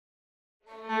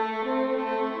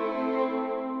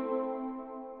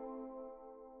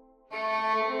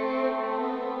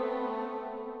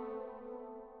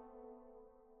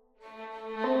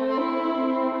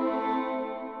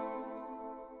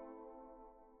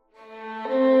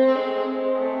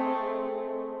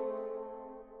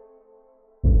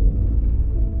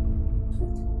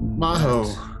Maho,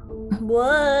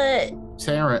 What?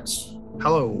 Terrence,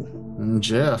 Hello. and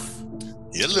Jeff,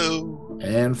 Hello.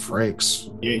 and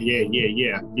Frakes.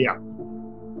 Yeah.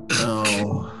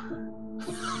 Oh,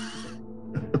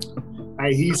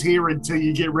 Hey, he's here until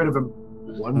you get rid of him,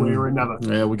 one way or another.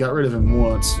 yeah, we got rid of him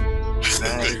once.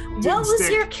 What was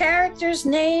your character's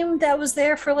name that was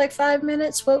there for like 5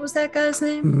 minutes? What was that guy's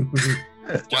name?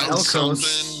 Wild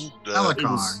something.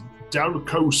 Alakar.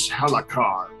 Dalkos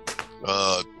Halakar.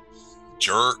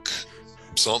 Jerk.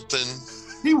 Something.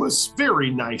 He was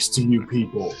very nice to you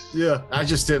people. Yeah, I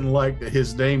just didn't like that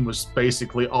his name was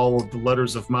basically all of the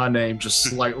letters of my name, just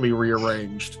slightly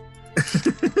rearranged.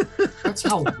 That's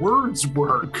how words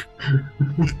work.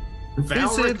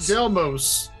 Valric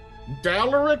Delmos.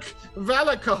 Dalaric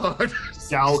Valakard.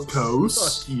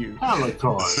 Dalkos Fuck you.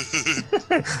 Halakar.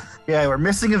 Yeah, we're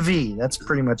missing a V. That's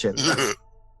pretty much it. You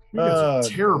guys are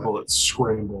terrible at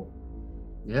Scramble.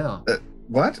 Yeah.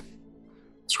 What?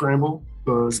 Scramble,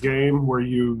 the game where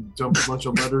you dump a bunch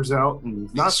of letters out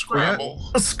and not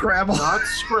Scrabble. Scrabble. Not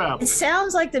Scrabble. It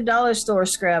sounds like the dollar store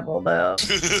Scrabble, though.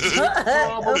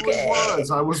 Probably Okay.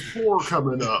 was. I was poor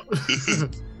coming up.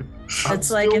 It's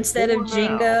like instead of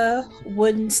Jenga,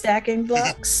 wooden stacking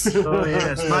blocks. Oh,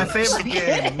 yes. My favorite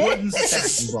game. Wooden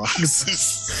stacking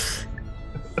blocks.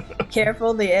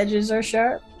 Careful, the edges are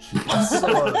sharp.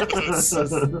 I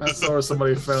saw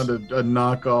somebody found a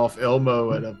knockoff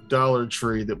Elmo at a Dollar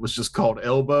Tree that was just called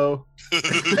Elbow. I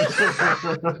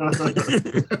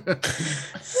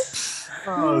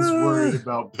was worried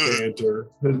about banter,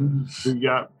 and we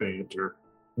got banter.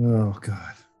 Oh,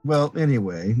 God. Well,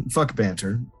 anyway, fuck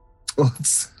banter.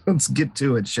 Let's get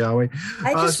to it, shall we?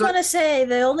 I just want to say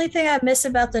the only thing I miss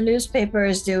about the newspaper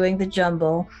is doing the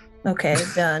jumble. Okay,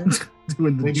 done.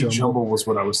 Doing the Maybe jumble was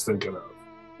what I was thinking of.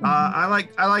 I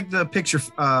like the picture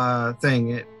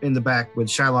thing in the back with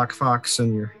Shylock Fox,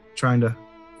 and you're trying to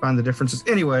find the differences.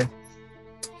 Anyway,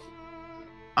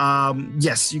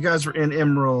 yes, you guys were in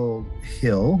Emerald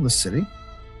Hill, the city,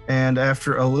 and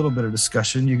after a little bit of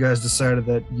discussion, you guys decided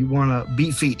that you want to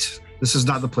beat feet. This is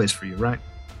not the place for you, right?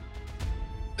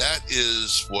 That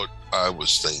is what I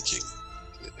was thinking.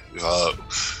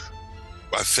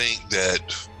 I think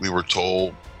that we were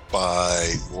told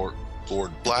by Lord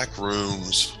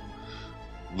Blackroom's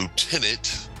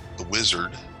lieutenant, the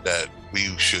wizard, that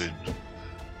we should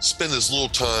spend as little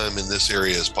time in this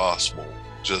area as possible,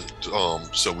 just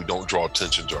so we don't draw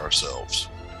attention to ourselves.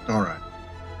 All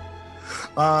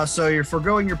right. So you're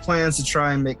foregoing your plans to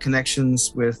try and make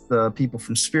connections with people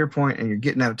from Spear Point, and you're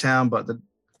getting out of town. But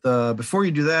before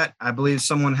you do that, I believe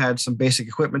someone had some basic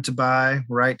equipment to buy,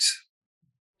 right?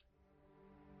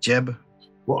 Jeb?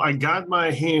 Well, I got my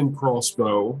hand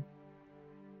crossbow,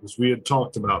 because we had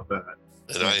talked about that.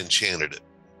 And I enchanted it.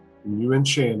 And you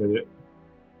enchanted it.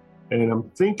 And I'm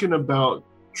thinking about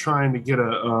trying to get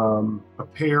a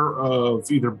pair of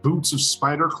either boots of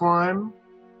spider climb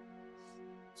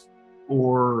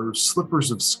or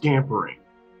slippers of scampering.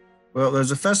 Well,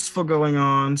 there's a festival going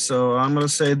on, so I'm going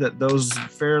to say that those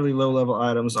fairly low-level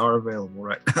items are available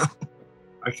right now.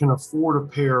 I can afford a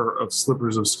pair of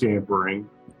slippers of scampering.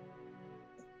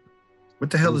 What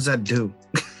the hell does that do?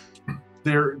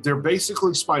 They're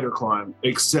basically spider climb,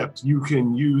 except you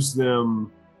can use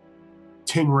them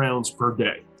 10 rounds per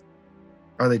day.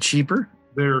 Are they cheaper?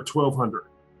 They're 1,200.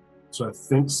 So I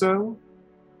think so.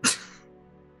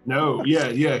 No,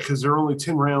 yeah, because they're only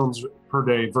 10 rounds per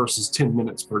day versus 10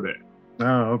 minutes per day.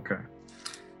 Oh, okay.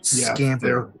 Yeah,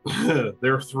 Scamper.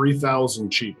 they're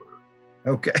 3,000 cheaper.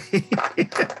 Okay.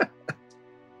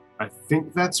 I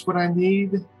think that's what I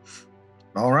need.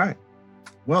 All right.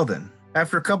 Well then,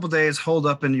 after a couple days holed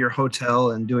up in your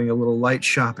hotel and doing a little light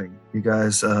shopping, you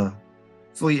guys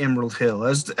flee Emerald Hill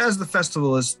as the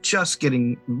festival is just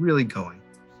getting really going.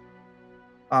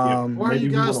 Why are you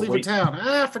guys leaving town?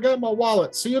 I forgot my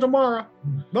wallet. See you tomorrow.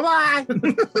 Bye-bye.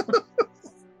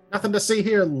 Nothing to see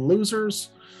here,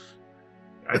 losers.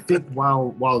 I think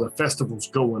while the festival's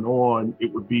going on,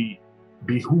 it would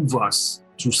behoove us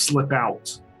to slip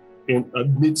out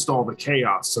amidst all the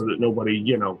chaos so that nobody,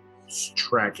 is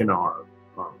tracking our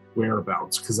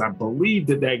whereabouts. Because I believe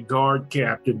that guard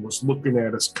captain was looking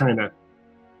at us kind of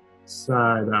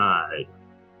side-eyed.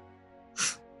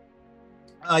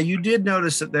 You did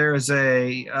notice that there is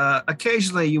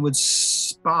occasionally you would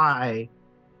spy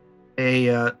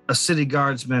a city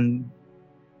guardsman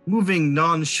moving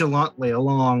nonchalantly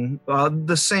along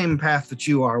the same path that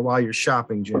you are while you're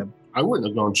shopping, Jeb. I wouldn't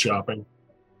have gone shopping.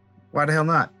 Why the hell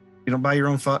not? You don't buy your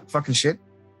own fucking shit?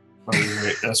 Oh,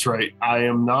 right. That's right. I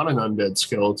am not an undead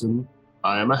skeleton.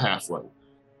 I am a halfling.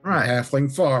 Right.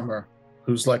 Halfling farmer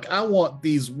who's like, I want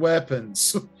these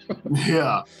weapons.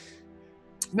 Yeah.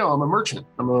 No, I'm a merchant.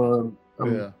 We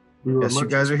were yes, you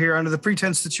guys are here under the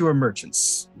pretense that you are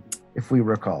merchants, if we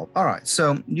recall. All right,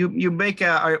 so you make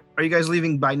are you guys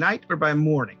leaving by night or by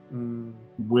morning?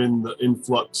 When the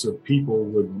influx of people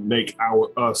would make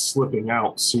us slipping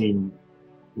out seem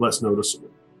less noticeable.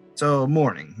 So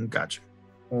morning, gotcha.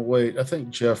 Oh, wait, I think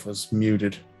Jeff was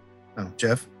muted. Oh,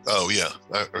 Jeff? Oh, yeah,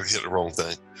 I hit the wrong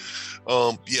thing.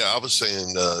 Yeah, I was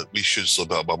saying we should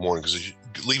slip out by morning because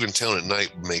leaving town at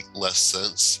night would make less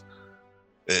sense.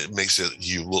 It makes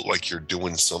you look like you're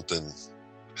doing something.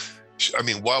 I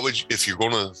mean, why would you, if you're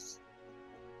going to,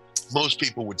 most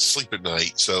people would sleep at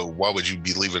night, so why would you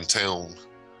be leaving town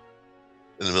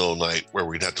in the middle of the night where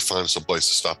we'd have to find some place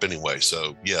to stop anyway?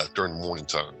 So, yeah, during the morning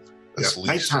time.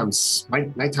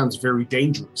 Nighttime's very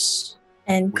dangerous.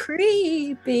 And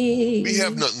creepy. We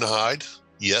have nothing to hide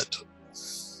yet.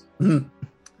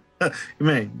 I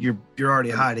mean, you're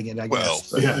already hiding it, I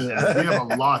guess. Well, yeah, we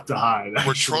have a lot to hide.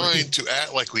 We're trying to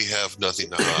act like we have nothing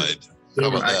to hide. How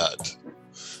about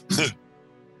that?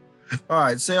 All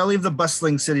right, so I'll leave the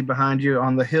bustling city behind you.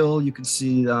 On the hill, you can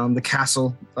see the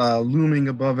castle looming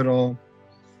above it all.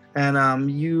 And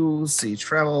you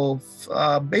travel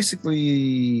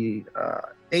basically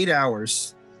 8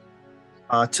 hours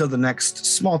till the next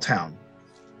small town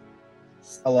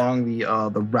along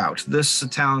the route. This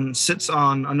town sits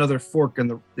on another fork in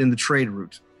the trade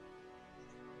route.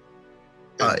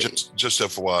 Just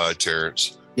FYI,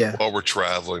 Terrence. Yeah. While we're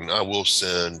traveling, I will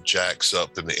send Jax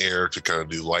up in the air to kind of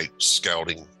do light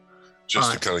scouting,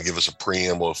 just to kind of give us a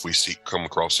preamble if we come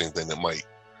across anything that might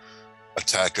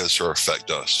attack us or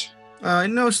affect us.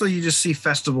 Mostly you just see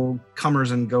festival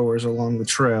comers and goers along the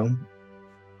trail.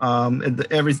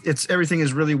 Everything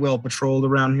is really well patrolled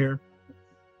around here,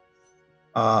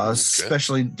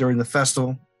 especially during the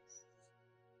festival.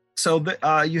 So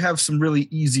you have some really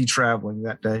easy traveling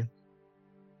that day.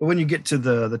 But when you get to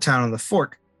the town on the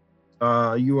fork,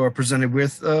 you are presented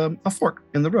with a fork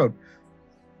in the road.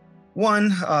 One,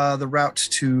 the route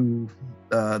to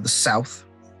the south,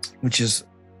 which is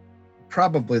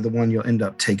probably the one you'll end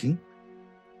up taking,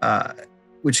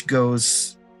 which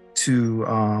goes to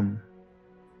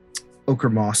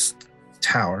Oakermoss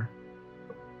Tower.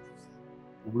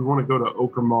 We want to go to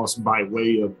Oakermoss by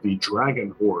way of the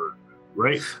Dragon Horde,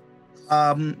 right?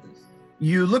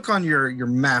 You look on your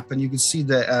map and you can see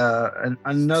that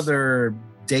another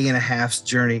day and a half's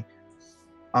journey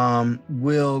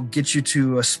will get you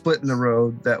to a split in the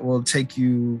road that will take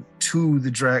you to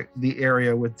the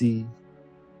area with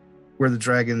where the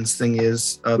dragons thing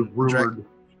is. The rumored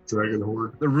Dragon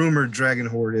Horde. The rumored Dragon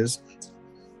Horde is.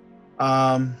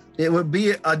 It would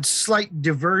be a slight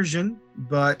diversion,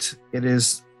 but it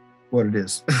is what it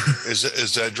is.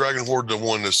 Is that Dragon Horde the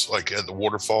one that's like at the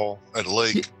waterfall at the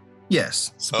lake?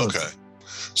 Yes. Okay.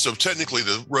 So technically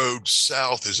the road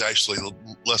south is actually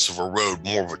less of a road,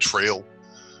 more of a trail.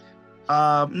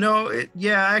 No,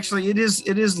 actually it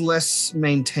is less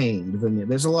maintained than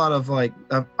there's a lot of a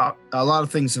lot of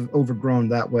things have overgrown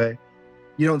that way.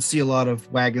 You don't see a lot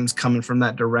of wagons coming from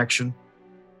that direction.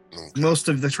 Okay. Most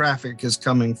of the traffic is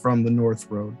coming from the north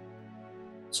road.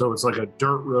 So it's like a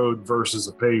dirt road versus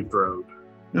a paved road.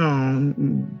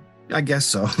 No, I guess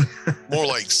so. More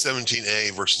like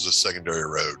 17A versus a secondary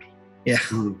road. Yeah.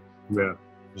 Yeah.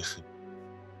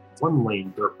 1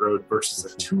 lane dirt road versus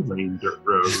a 2 lane dirt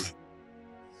road.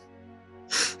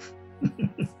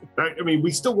 I mean,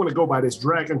 we still want to go by this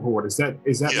Dragon Horde. Is that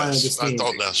yes, my understanding? I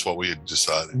thought that's what we had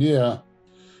decided. Yeah.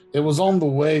 It was on the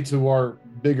way to our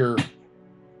bigger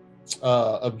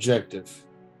objective.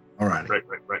 All right.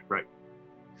 Right.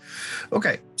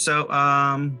 Okay. So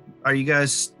are you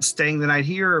guys staying the night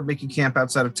here or making camp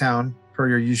outside of town per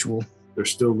your usual?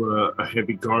 There's still a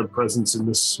heavy guard presence in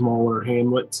this smaller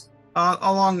hamlet.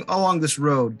 Along this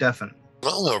road, definitely. I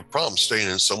don't have a problem staying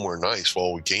in somewhere nice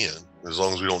while we can, as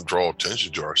long as we don't draw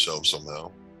attention to ourselves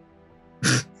somehow.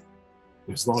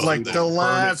 As long like the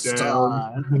last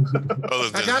time.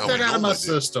 I got that out of my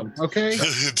system, okay?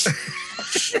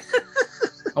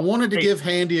 I wanted to give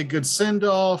Handy a good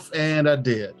send-off, and I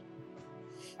did.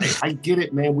 I get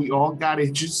it, man. We all got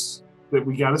itches that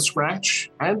we got to scratch.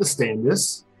 I understand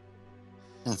this.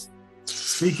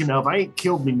 Speaking of, I ain't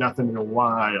killed me nothing in a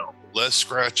while. Less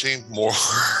scratching,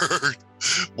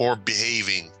 more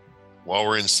behaving while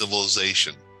we're in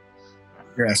civilization.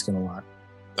 You're asking a lot.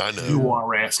 I know. You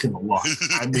are asking a lot.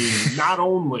 I mean, not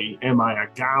only am I a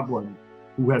goblin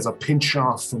who has a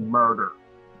penchant for murder,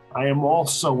 I am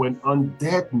also an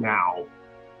undead now.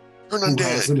 Turn who undead.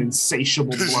 Has an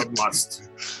insatiable bloodlust.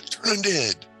 Turn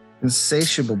undead.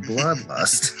 Insatiable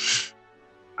bloodlust.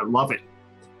 I love it.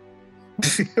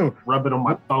 Rub it on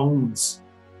my bones,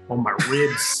 on my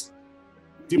ribs.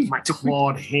 dip my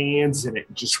clawed hands in it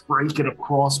and just rake it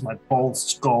across my bald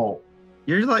skull.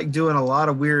 You're like doing a lot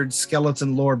of weird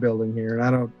skeleton lore building here, and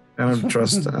I don't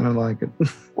trust. I don't like it.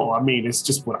 Well, I mean, it's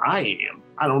just what I am.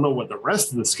 I don't know what the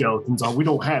rest of the skeletons are. We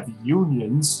don't have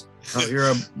unions. Oh,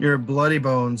 you're a Bloody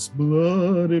Bones.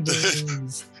 Bloody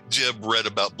Bones. Jeb read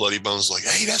about Bloody Bones, like,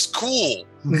 hey, that's cool.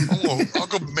 I'll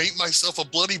go make myself a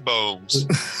Bloody Bones.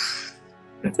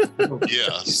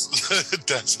 Yes,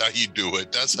 that's how you do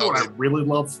it. That's how I really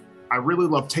love. I really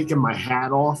love taking my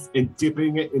hat off and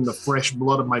dipping it in the fresh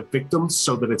blood of my victims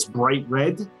so that it's bright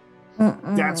red.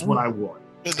 That's what I want.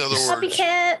 In other words,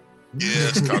 copycat.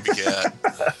 Yes,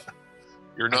 copycat.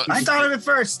 You're not. I thought of it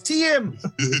first.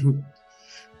 TM.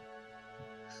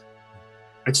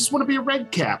 I just want to be a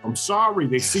red cap. I'm sorry.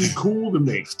 They seem cool to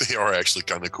me. They are actually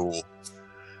kind of cool.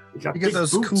 You get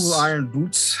those boots. Cool iron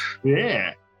boots.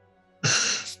 Yeah.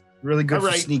 Really good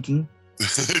for sneaking.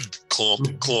 Clump.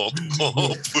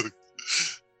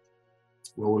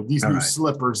 Well, with these new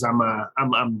slippers,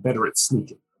 I'm better at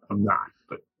sneaking. I'm not,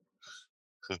 but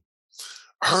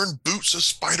iron boots of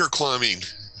spider climbing.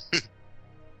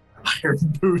 Iron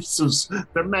boots,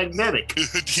 they're magnetic.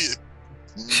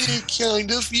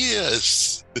 Kind of,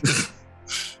 yes.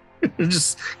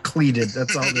 Just cleated.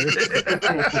 That's all there is.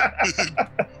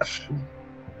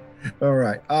 All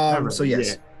right. So yes.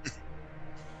 Yeah.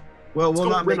 Well, we'll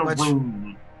not make much.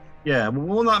 Yeah,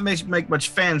 we'll not make much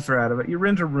fanfare out of it. You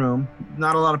rent a room.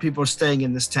 Not a lot of people are staying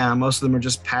in this town. Most of them are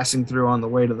just passing through on the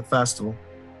way to the festival.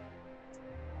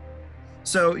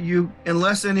 So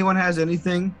unless anyone has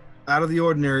anything out of the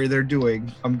ordinary they're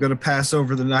doing, I'm going to pass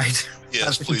over the night.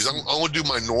 Yes, please. I'm going to do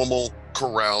my normal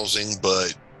carousing,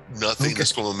 but nothing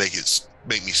that's going to make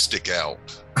me stick out.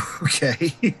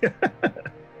 Okay.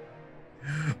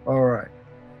 All right.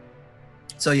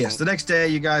 So yes, the next day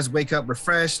you guys wake up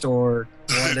refreshed or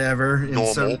whatever.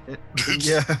 Normal.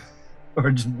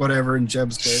 Or just whatever in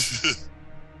Jeb's case.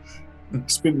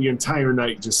 Spent the entire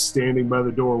night just standing by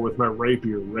the door with my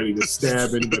rapier, ready to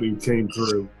stab anybody who came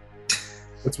through.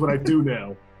 That's what I do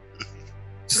now.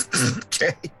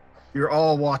 Okay. You're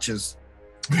all watches.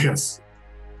 Yes.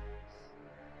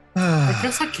 I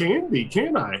guess I can be,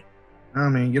 can't I? I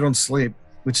mean, you don't sleep,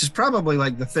 which is probably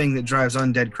like the thing that drives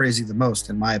undead crazy the most,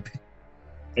 in my opinion.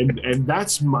 And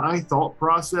that's my thought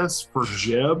process for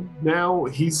Jeb now.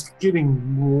 He's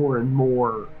getting more and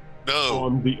more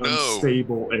on the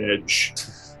unstable edge.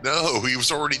 No, he was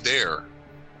already there.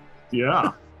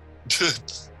 Yeah.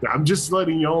 I'm just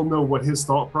letting y'all know what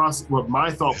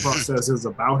my thought process is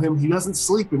about him. He doesn't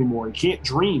sleep anymore. He can't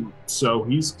dream. So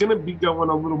he's going to be going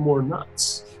a little more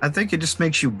nuts. I think it just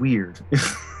makes you weird.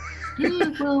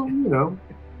 Yeah, well, you know.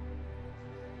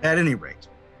 At any rate.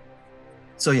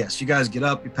 So yes, you guys get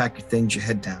up, you pack your things, you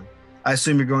head down. I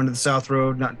assume you're going to the South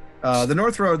Road. The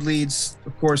North Road leads,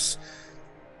 of course,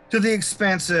 to the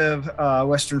expansive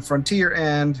western frontier,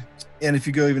 and if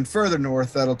you go even further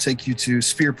north, that'll take you to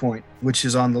Spear Point, which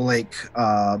is on the lake,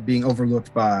 being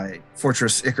overlooked by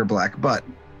Fortress Ickerblack. But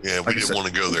yeah, we didn't want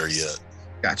to go there yet.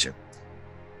 Gotcha.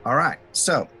 All right,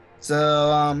 so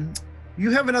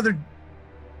you have another.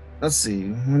 Let's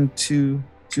see, 1, 2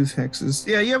 hexes.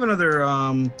 Yeah, you have another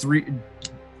 3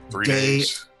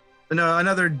 days. No,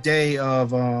 another day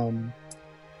of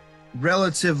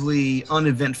relatively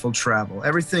uneventful travel.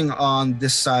 Everything on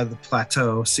this side of the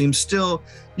plateau seems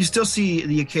you still see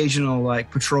the occasional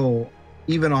patrol,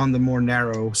 even on the more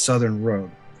narrow southern road.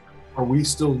 Are we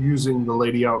still using the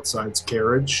lady outside's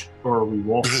carriage, or are we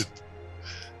walking?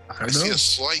 I see a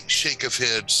slight shake of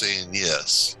head saying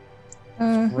yes.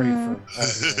 Okay.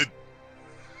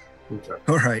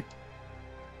 All right.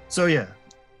 So yeah.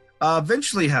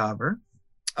 Eventually, however,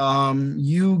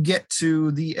 you get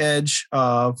to the edge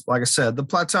of, like I said, the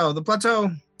plateau. The plateau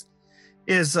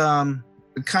is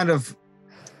kind of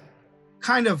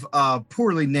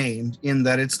poorly named in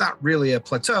that it's not really a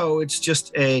plateau. It's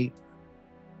just a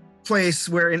place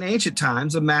where in ancient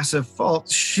times a massive fault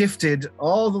shifted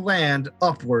all the land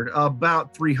upward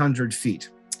about 300 feet,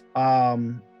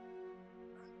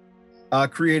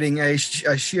 creating a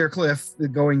sheer cliff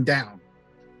going down.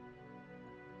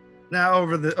 Now,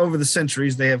 over the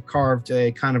centuries, they have carved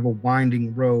a kind of a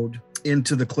winding road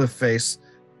into the cliff face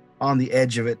on the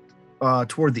edge of it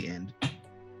toward the end,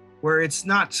 where it's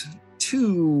not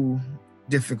too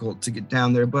difficult to get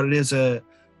down there, but it is a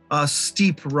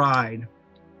steep ride,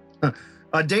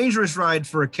 a dangerous ride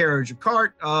for a carriage or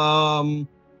cart,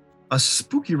 a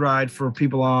spooky ride for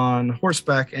people on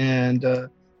horseback, and a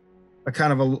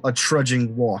kind of a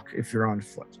trudging walk if you're on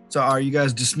foot. So are you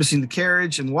guys dismissing the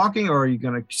carriage and walking, or are you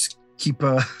going to keep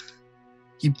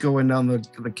going down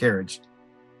the carriage?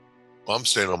 Well, I'm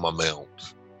staying on my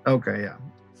mount. Okay, yeah.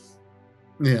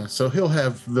 Yeah, so he'll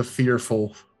have the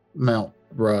fearful mount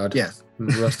ride. Yes. And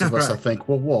the rest of us, I think,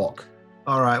 will walk.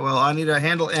 All right. Well, I need a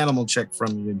handle animal check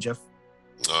from you, Jeff.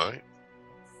 All right.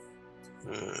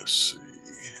 Let's see.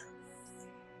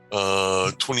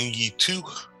 22.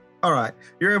 All right.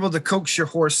 You're able to coax your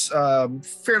horse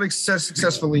fairly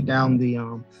successfully down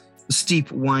the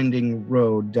steep, winding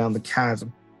road down the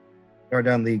chasm or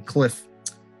down the cliff.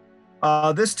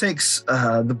 This takes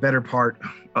the better part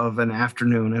of an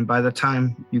afternoon, and by the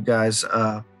time you guys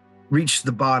reach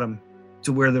the bottom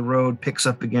to where the road picks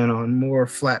up again on more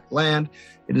flat land,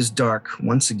 it is dark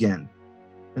once again,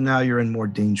 and now you're in more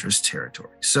dangerous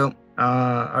territory. So,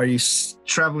 are you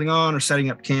traveling on or setting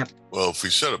up camp? Well, if we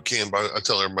set up camp, I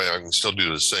tell everybody I can still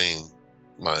do the same.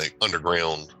 My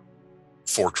underground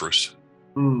fortress.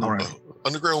 All right.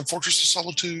 Underground Fortress of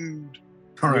Solitude.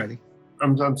 All righty.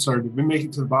 I'm sorry. Did we make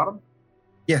it to the bottom?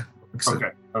 Yeah.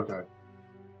 Okay.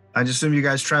 I just assume you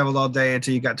guys traveled all day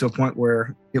until you got to a point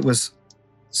where it was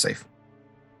safe.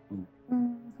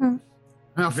 Mm-hmm.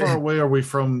 How far away are we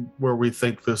from where we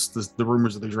think the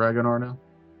rumors of the dragon are now?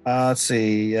 Let's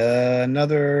see.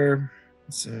 Another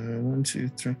 1, 2,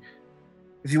 3.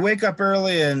 If you wake up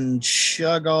early and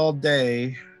chug all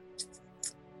day,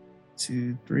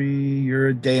 2, 3, you're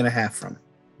a day and a half from.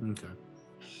 Okay.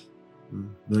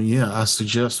 Then yeah, I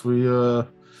suggest we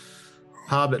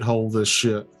hobbit hole this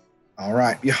shit. All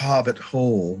right, you hobbit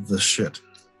hole this shit.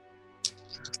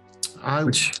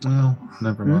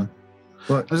 Never mind.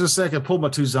 What? I was just saying I could pull my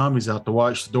 2 zombies out to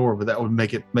watch the door, but that would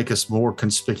make us more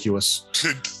conspicuous.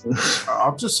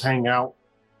 I'll just hang out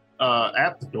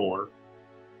at the door,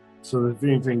 so that if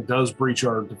anything does breach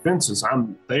our defenses,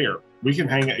 I'm there. We can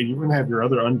hang out. You can have your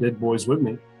other undead boys with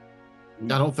me.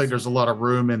 I don't think there's a lot of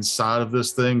room inside of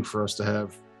this thing for us to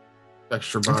have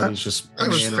extra bodies just. It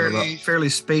was fairly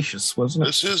spacious, wasn't it?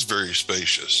 This is very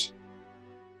spacious.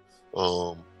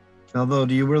 Although,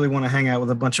 do you really want to hang out with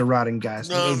a bunch of rotting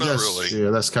guys? No, not really. Yeah,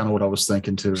 that's kind of what I was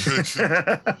thinking too.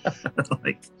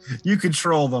 Like, you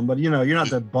control them, but you're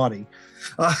not their buddy.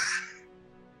 I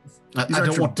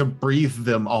don't want to breathe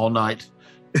them all night.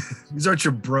 These aren't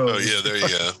your bros. Oh yeah, there you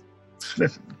go.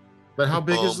 But how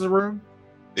big is the room?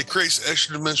 It creates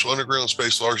extra-dimensional underground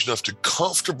space large enough to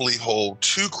comfortably hold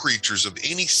 2 creatures of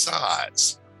any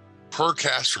size per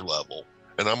caster level,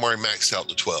 and I'm already maxed out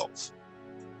to 12.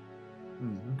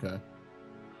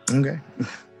 Okay.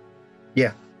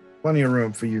 Yeah, plenty of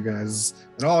room for you guys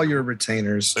and all your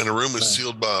retainers. And the room is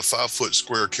sealed by a 5-foot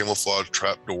square camouflage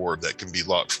trapdoor that can be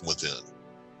locked from within.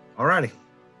 Alrighty.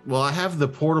 Well, I have the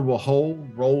portable hole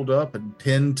rolled up and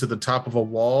pinned to the top of a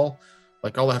wall.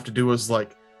 Like all I have to do is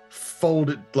fold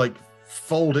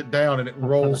it down, and it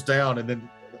rolls down, and then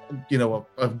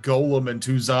a golem and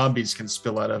 2 zombies can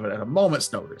spill out of it at a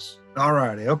moment's notice.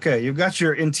 Alrighty. Okay, you've got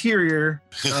your interior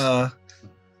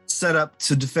set up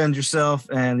to defend yourself,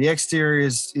 and the exterior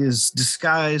is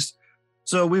disguised.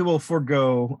 So we will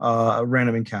forego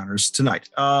random encounters tonight.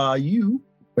 You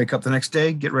wake up the next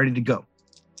day, get ready to go.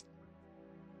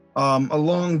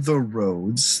 Along the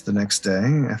roads the next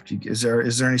day, is there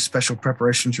any special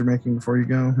preparations you're making before you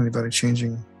go? Anybody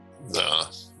changing? Nah,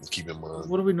 keep in mind.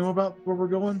 What do we know about where we're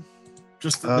going?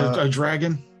 Just a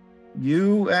dragon?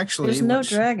 You actually... There's no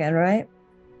dragon, right?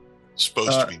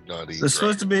 Supposed to be not even. There's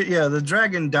supposed to be, the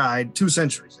dragon died 2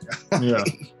 centuries ago. Yeah.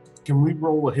 Can we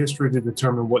roll a history to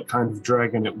determine what kind of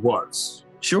dragon it was?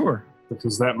 Sure.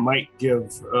 Because that might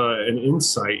give an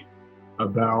insight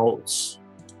about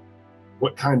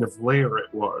what kind of lair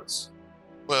it was.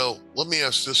 Well, let me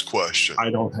ask this question. I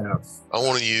don't have. I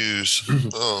want to use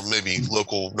maybe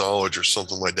local knowledge or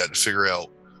something like that to figure out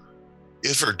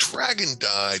if a dragon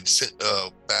died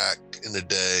back in the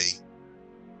day,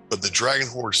 but the dragon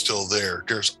hoard's still there.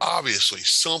 There's obviously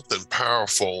something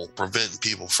powerful preventing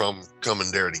people from coming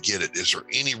there to get it. Is there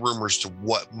any rumors to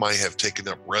what might have taken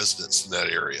up residence in that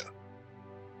area?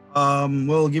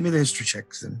 Well, give me the history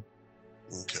checks then.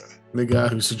 Okay. The guy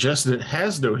who suggested it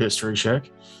has no history check.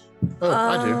 Oh,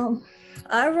 I do.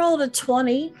 I rolled a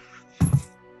 20.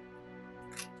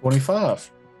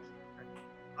 25.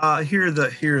 Here's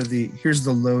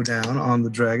the lowdown on the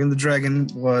dragon. The dragon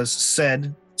was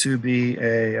said to be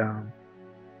a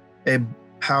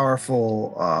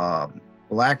powerful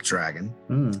black dragon.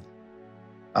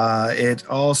 It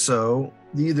also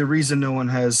the reason no one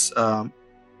has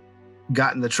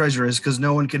gotten the treasure is because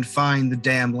no one can find the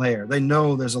damn lair. They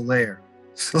know there's a lair.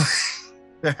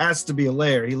 There has to be a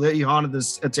lair. He haunted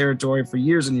this territory for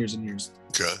years and years and years.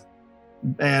 Okay.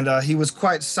 And he was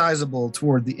quite sizable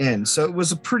toward the end. So it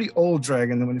was a pretty old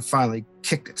dragon when he finally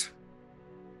kicked it.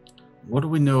 What do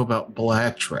we know about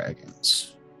black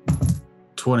dragons?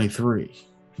 23.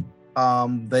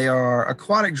 They are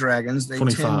aquatic dragons. They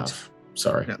 25.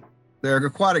 Sorry. Yeah. They're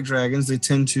aquatic dragons. They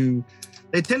tend to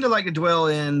like to dwell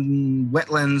in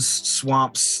wetlands,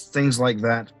 swamps, things like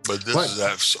that. But this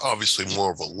is obviously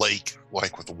more of a lake,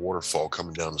 like with a waterfall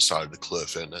coming down the side of the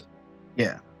cliff, isn't it?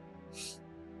 Yeah.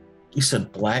 You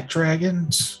said black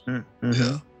dragons? Mm-hmm.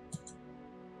 Yeah.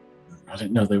 I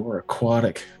didn't know they were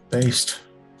aquatic based.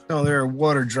 No, they're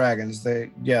water dragons.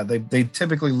 They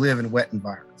typically live in wet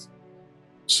environments.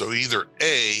 So either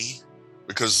A,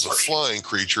 because it's a flying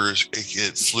creature,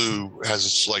 it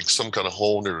has like some kind of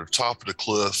hole near the top of the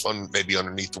cliff, maybe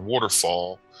underneath the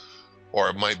waterfall, or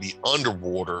it might be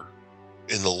underwater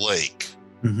in the lake.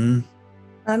 Mm-hmm.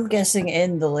 I'm guessing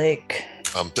in the lake.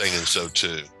 I'm thinking so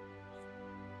too.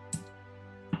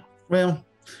 Well,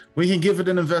 we can give it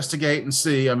an investigate and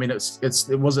see. I mean, it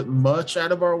wasn't much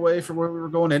out of our way from where we were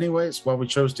going anyway. It's why we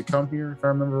chose to come here, if I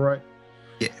remember right.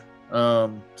 Yeah.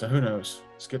 So who knows?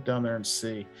 Let's get down there and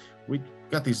see. We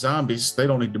got these zombies. They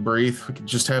don't need to breathe. We can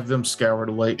just have them scour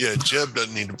the lake. Yeah, Jeb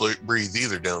doesn't need to breathe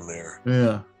either down there.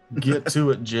 Yeah. Get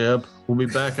to it, Jeb. We'll be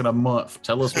back in a month.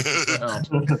 Tell us what you found.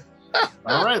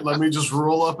 All right, let me just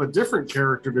roll up a different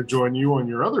character to join you on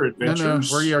your other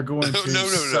adventures. We are going to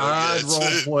side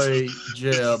roleplay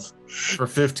Jeb for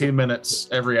 15 minutes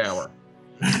every hour.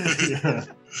 Yeah.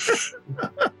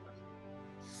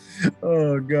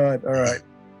 Oh God! All right.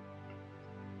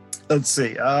 Let's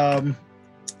see. Sorry.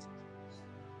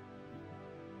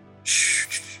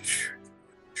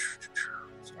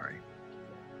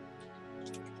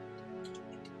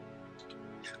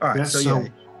 All right. Yes, So yeah.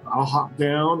 I'll hop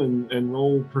down and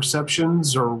roll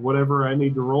perceptions or whatever I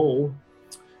need to roll.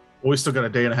 Well, we still got a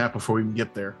day and a half before we can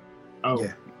get there. Oh,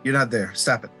 Yeah, you're not there.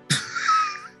 Stop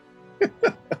it.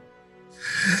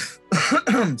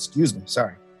 Excuse me.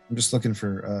 Sorry. I'm just looking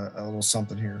for a little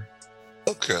something here.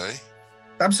 Okay.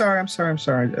 I'm sorry. I just,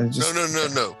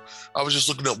 No. I was just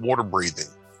looking at water breathing.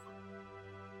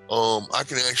 I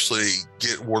can actually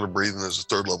get water breathing as a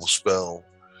 3rd level spell,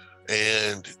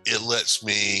 and it lets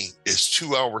me. It's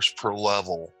 2 hours per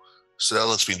level, so that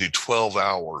lets me do 12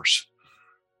 hours,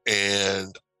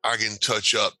 and I can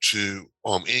touch up to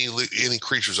any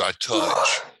creatures I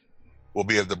touch will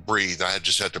be able to breathe. I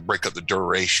just have to break up the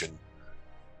duration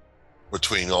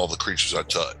between all the creatures I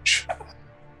touch.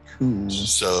 Ooh.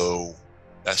 So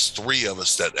that's 3 of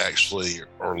us that actually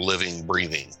are living,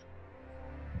 breathing.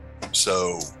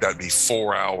 So that'd be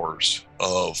 4 hours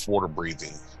of water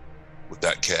breathing with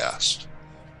that cast.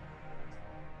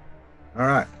 All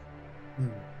right.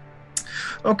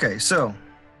 Okay, so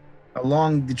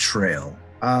along the trail,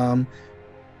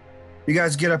 you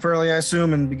guys get up early, I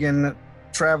assume, and begin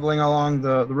traveling along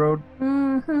the road.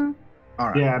 Mm-hmm. All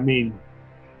right. yeah. I mean,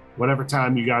 whatever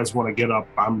time you guys want to get up,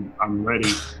 I'm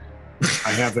ready.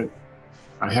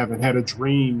 I haven't had a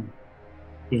dream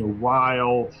in a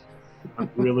while. I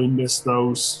really miss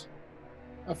those.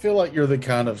 I feel like you're the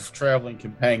kind of traveling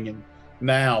companion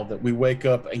now that we wake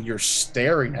up and you're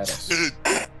staring at us.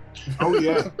 Oh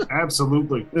yeah,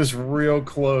 absolutely. It's real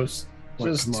close.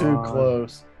 Just Come too on.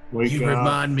 close. Wake You up.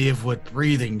 remind me of what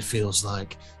breathing feels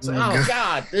like. It's like, oh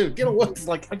God, dude, get away! It's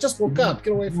like I just woke up.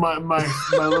 Get away from My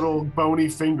little bony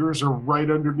fingers are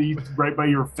right underneath, right by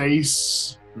your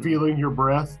face, feeling your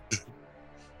breath.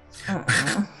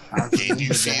 Uh-uh. Can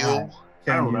you feel?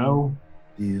 I don't know.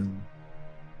 Feel.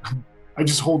 I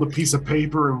just hold a piece of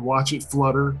paper and watch it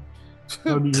flutter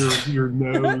under your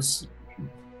nose.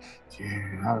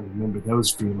 Yeah, I remember those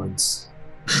feelings.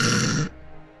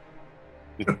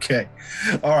 Okay.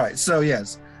 All right. So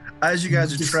yes, as you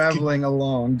guys are traveling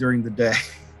along during the day,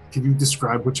 Can you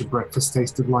describe what your breakfast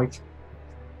tasted like?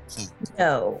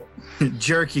 No.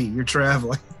 jerky, you're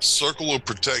traveling. Circle of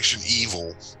protection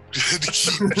evil to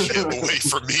keep him away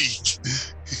from me.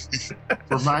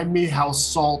 Remind me how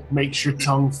salt makes your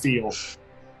tongue feel.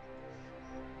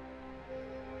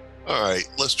 All right,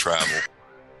 let's travel.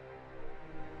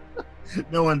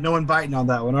 No one biting on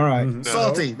that one. All right. No.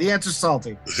 Salty. The answer's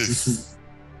salty. It's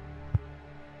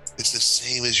the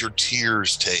same as your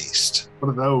tears taste. What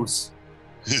are those?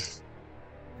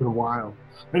 Been a while.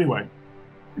 Anyway,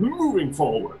 moving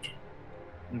forward.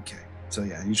 Okay. So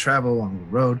yeah, you travel along the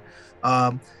road.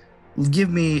 Give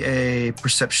me a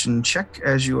perception check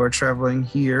as you are traveling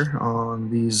here on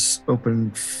these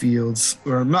open fields,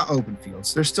 or not open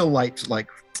fields. They're still light, like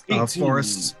 18.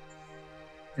 forests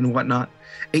and whatnot.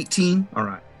 18. All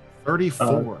right.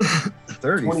 34.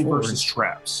 34. 20 versus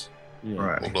traps. Yeah. All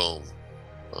right. Hold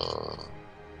on.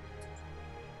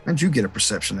 How'd you get a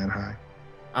perception that high?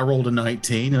 I rolled a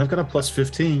 19 and I've got a plus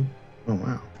 15. Oh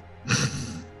wow.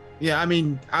 Yeah, I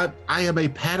mean, I am a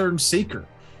pattern seeker.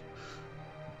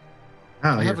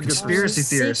 Oh, I have a conspiracy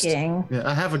theorist. Seeking. Yeah,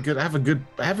 I have a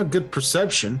good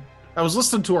perception. I was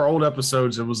listening to our old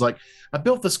episodes. It was like I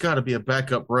built this guy to be a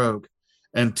backup rogue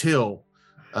until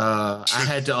I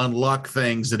had to unlock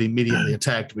things that immediately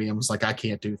attacked me and was like, I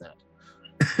can't do that.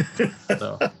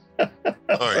 So. All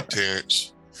right,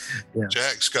 Terrence. Yeah.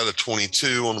 Jack's got a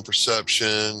 22 on the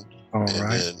perception. All and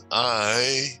right. then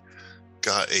I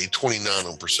got a 29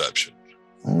 on perception.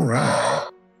 All right.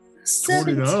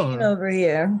 17 49. over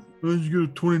here. Why did you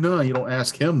go 29? You don't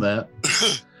ask him that.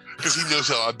 Because he knows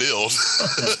how I build.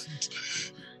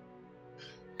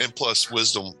 And plus,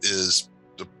 wisdom is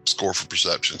the score for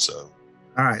perception. So,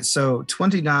 All right. So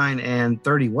 29 and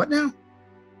 30. What now?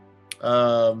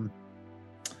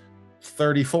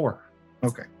 34.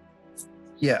 Okay.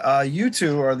 Yeah. You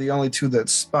two are the only two that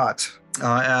spot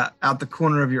out the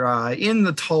corner of your eye in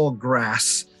the tall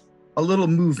grass a little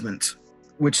movement,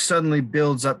 which suddenly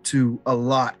builds up to a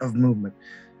lot of movement.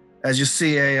 As you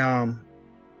see a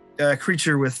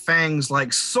creature with fangs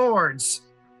like swords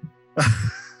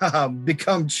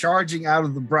become charging out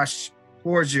of the brush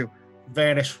towards you.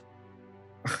 Vanish.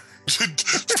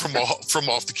 from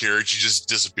off the carriage, he just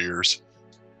disappears.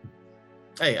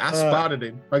 Hey, I spotted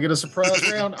him. If I get a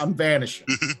surprise round, I'm vanishing.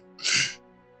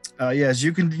 Yes,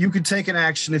 you can take an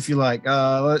action if you like.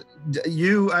 Let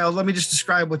me just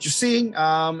describe what you're seeing.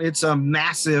 It's a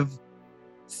massive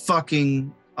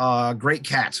fucking great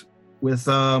cat with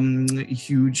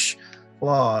huge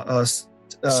claw,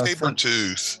 Saber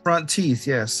tooth. front teeth.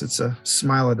 Yes, it's a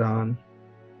Smilodon.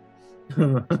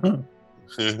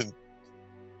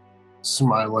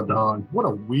 Smilodon. What a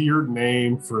weird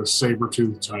name for a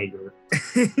saber-toothed tiger.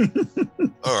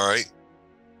 All right.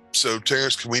 So,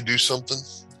 Terrence, can we do something?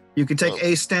 You can take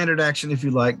a standard action if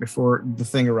you like before the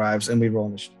thing arrives, and we roll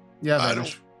initiative. Yeah, I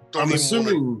vanish. don't I'm even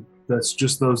assuming that's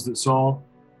just those that saw.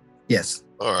 Yes.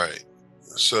 All right.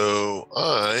 So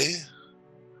I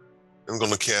am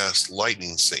going to cast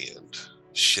Lightning Sand.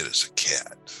 Shit, it's a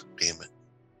cat. Damn it.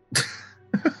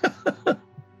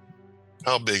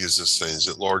 How big is this thing? Is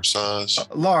it large size?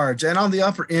 Large, and on the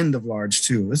upper end of large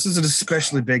too. This is an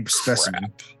especially big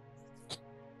specimen.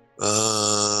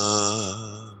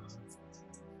 I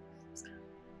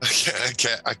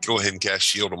go ahead and cast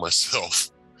shield on myself,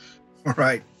 All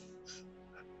right.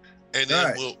 and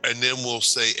then All we'll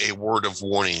say a word of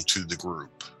warning to the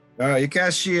group. All right. You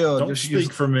cast shield. Don't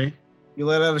speak for me. You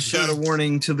let out a shout of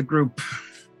warning to the group.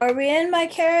 Are we in my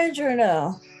carriage or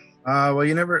no? Well,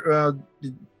 you never.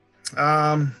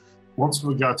 Once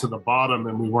we got to the bottom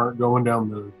and we weren't going down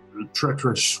the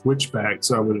treacherous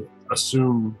switchbacks, I would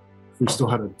assume we still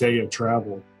had a day of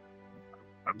travel.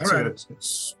 All right.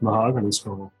 It's Mahogany's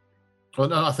call. Well,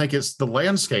 no, I think it's the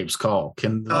landscape's call.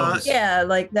 Can Yeah,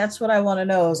 like that's what I want to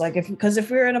know. Is like because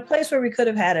if we were in a place where we could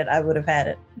have had it, I would have had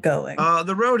it going.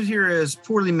 The road here is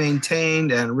poorly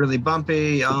maintained and really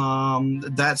bumpy.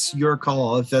 That's your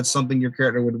call if that's something your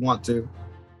character would want to,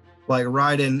 like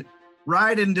ride in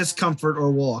discomfort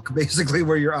or walk. Basically,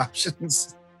 were your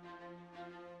options.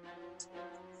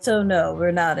 So no,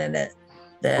 we're not in it.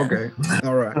 Then. Okay.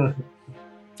 All right.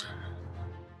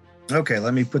 Okay,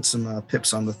 let me put some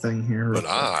pips on the thing here. But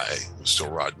I am still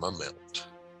riding my mount.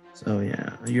 So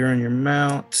yeah, you're on your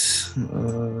mount.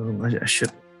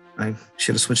 I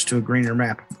should have switched to a greener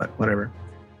map, but whatever.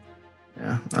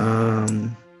 Yeah. Let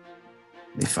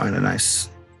me find a nice.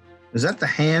 Is that the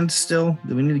hand still?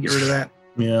 Do we need to get rid of that?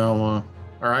 Yeah.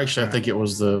 Or actually, I think it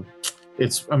was the.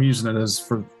 I'm using it as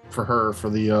for her for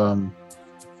the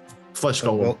flesh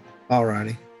golem. Well,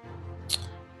 alrighty.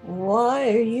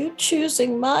 Why are you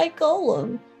choosing my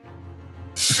golem?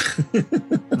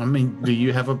 I mean, do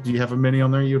you have a mini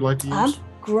on there you'd like to use? I'm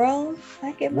grown.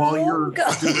 I get my While own you're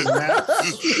doing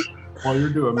golem. While you're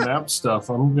doing map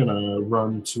stuff, I'm gonna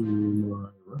run to my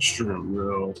restroom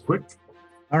real quick.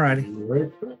 Alrighty.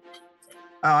 Right quick.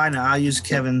 Oh, I know. I'll use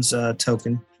Kevin's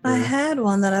token. I had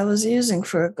one that I was using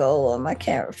for a golem. I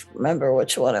can't remember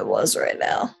which one it was right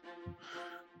now.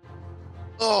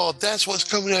 Oh, that's what's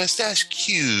coming out. That's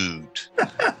cute.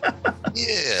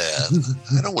 Yeah.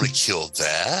 I don't want to kill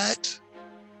that.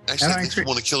 Actually, I think you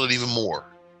want to kill it even more.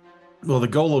 Well, the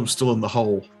golem's still in the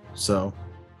hole, so.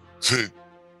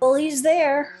 Well, he's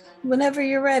there whenever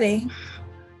you're ready.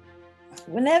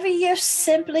 Whenever you're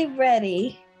simply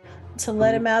ready to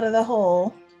let him out of the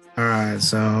hole. All right,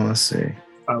 so let's see.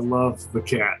 I love the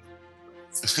cat.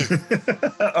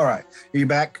 All right, are you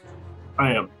back?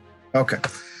 I am. Okay.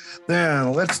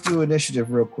 Then let's do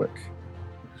initiative real quick.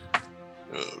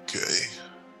 Okay.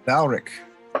 Valric.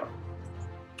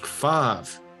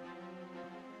 5.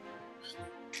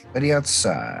 Ready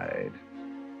outside.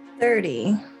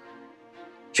 30.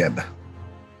 Jeb.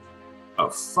 A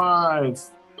 5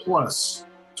 plus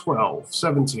 12,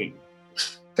 17.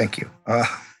 Thank you.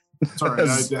 Sorry,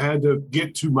 I had to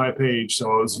get to my page,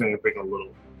 so I was vamping a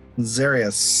little.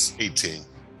 Zarius. 18.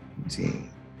 18.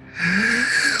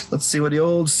 Let's see what the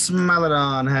old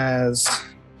Smilodon has.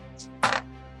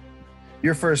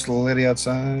 You're first, lady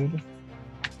outside.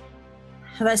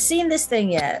 Have I seen this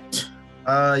thing yet?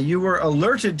 You were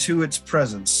alerted to its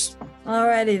presence.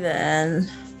 Alrighty then.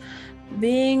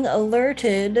 Being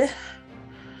alerted.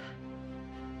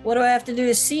 What do I have to do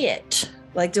to see it?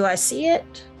 Like, do I see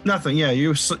it? Nothing. Yeah,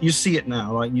 you see it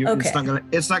now. Like you, Okay.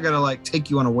 It's not gonna like take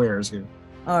you unawares here.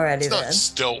 Alrighty It's then. not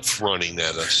stealth running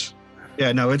at us.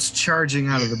 Yeah, no, it's charging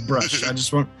out of the brush. I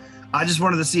just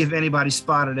wanted to see if anybody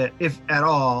spotted it, if at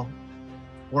all,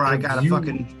 where I got a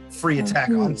fucking free attack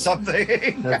on something.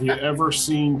 Have you ever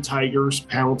seen tigers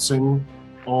pouncing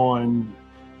on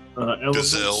elephants?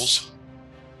 Gazelles.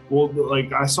 Well,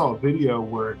 like I saw a video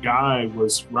where a guy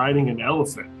was riding an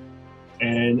elephant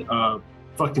and a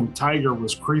fucking tiger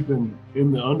was creeping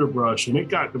in the underbrush and it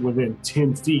got to within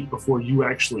 10 feet before you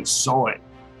actually saw it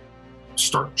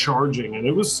start charging, and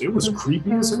it was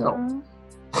creepy as hell.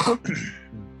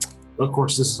 Of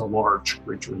course, this is a large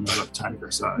creature, not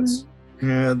tiger size.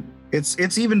 Yeah,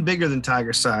 it's even bigger than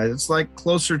tiger size. It's like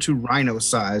closer to rhino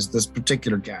size, this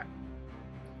particular cat.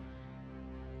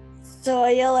 So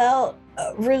I yell out,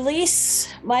 release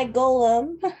my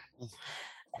golem,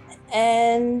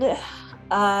 and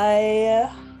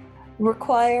I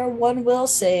require one will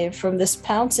save from this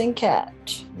pouncing cat.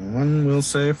 One will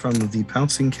say from the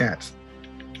pouncing cat.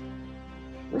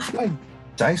 Where's my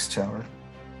dice tower?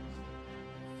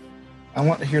 I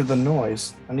want to hear the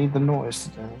noise. I need the noise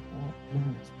today.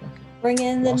 Bring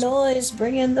in the Awesome. noise,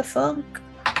 bring in the funk.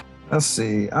 Let's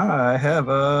see. I have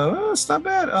it's not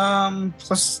bad.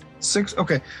 +6.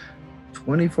 Okay.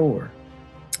 24.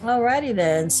 Alrighty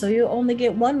then. So you only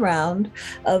get one round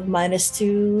of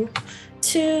 -2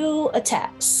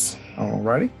 attacks.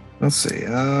 Alrighty. Let's see.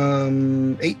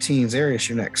 18. Zarius,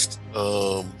 you're next.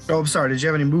 Oh, I'm sorry. Did you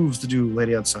have any moves to do,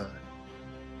 lady outside?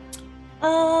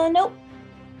 Nope.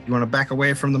 You want to back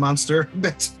away from the monster?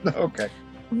 No, okay.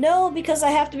 No, because I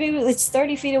have to be. It's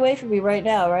 30 feet away from me right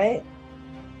now, right?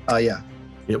 Yeah.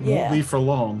 It Yeah. won't be for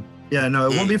long. Yeah, no,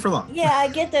 it won't be for long. Yeah, I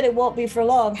get that it won't be for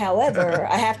long. However,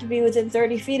 I have to be within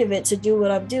 30 feet of it to do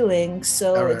what I'm doing.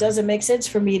 So All right. it doesn't make sense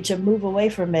for me to move away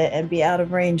from it and be out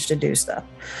of range to do stuff.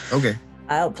 Okay.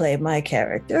 I'll play my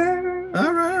character.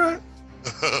 All right.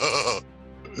 All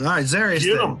right, Zarius.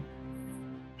 Get then. him.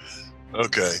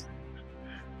 Okay.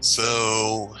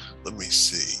 So let me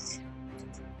see.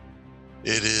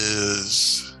 It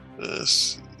is, let's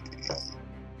see.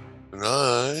 And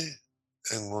I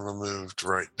am going to move to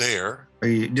right there. Are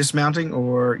you dismounting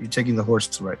or are you taking the horse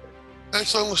to right there?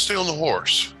 Actually, I'm going to stay on the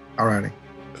horse. Alrighty.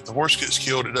 If the horse gets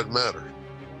killed, it doesn't matter.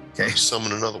 Okay.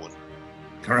 Summon another one.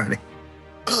 Alrighty.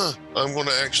 I'm going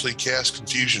to actually cast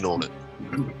confusion on it.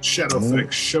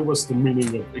 Shadowfix, show us the meaning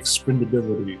of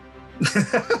expendability.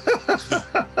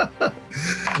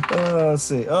 Let's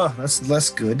see. Oh, that's less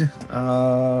good.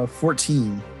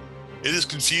 14. It is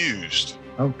confused.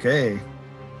 Okay.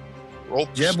 Roll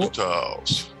Jeb,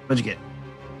 percentiles. What'd you get?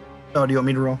 Oh, do you want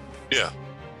me to roll? Yeah.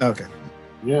 Okay.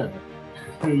 Yeah.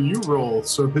 You roll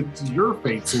so that your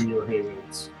fate's in your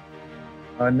hands.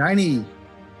 90.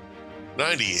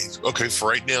 98. Okay, for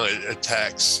right now, it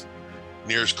attacks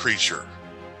nearest creature.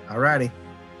 Alrighty.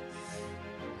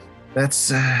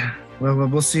 That's well,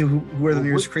 we'll see where the Well,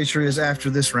 nearest what- creature is after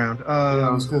this round. Yeah, I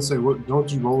was gonna say, what?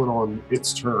 Don't you roll it on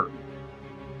its turn?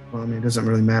 Well, I mean, it doesn't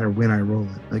really matter when I roll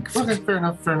it. Like, Okay, fair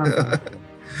enough. Fair enough.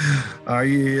 are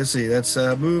you? Let's see. That's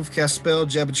move, cast spell,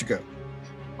 jab at you go.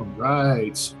 All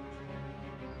right.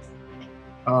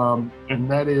 And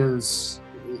that is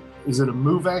it a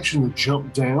move action to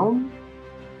jump down?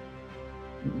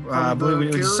 I From believe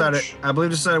the we decided. carriage? I believe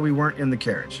decided we weren't in the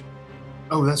carriage.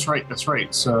 Oh, that's right. That's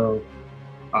right. So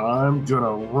I'm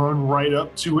gonna run right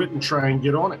up to it and try and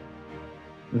get on it.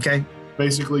 Okay.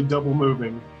 Basically, double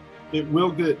moving. It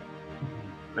will get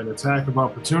an attack of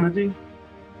opportunity.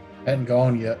 Hadn't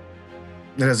gone yet.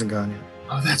 It hasn't gone yet.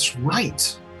 Oh, that's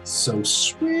right. So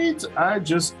sweet. I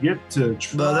just get to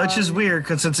try. Well, that's just weird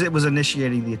because since it was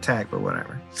initiating the attack, but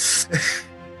whatever.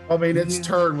 I mean, its Yeah.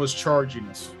 turn was charging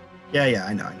us. Yeah,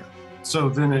 I know. So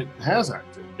then it has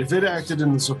acted. If it acted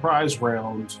in the surprise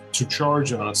round to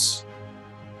charge us,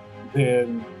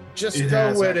 then Just it go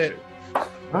has with acted. it.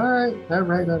 All right.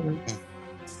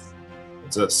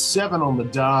 It's a 7 on the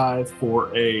die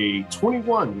for a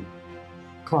 21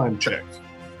 climb check.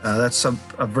 That's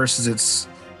versus its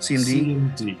CMD.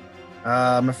 CMD.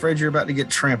 I'm afraid you're about to get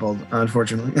trampled.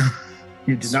 Unfortunately,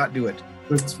 you did not do it.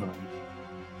 That's fine.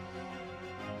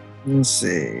 Let's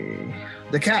see.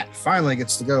 The cat finally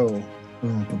gets to go.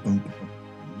 Boom, boom, boom,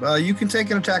 boom. You can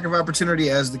take an attack of opportunity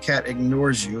as the cat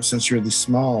ignores you, since you're the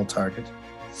small target.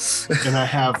 And I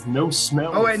have no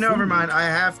smell. Oh wait, of no, never food. mind. I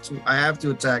have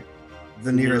to attack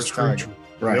the nearest target. creature.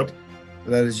 Right. Yep.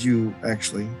 That is you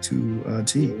actually to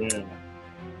T. Yeah.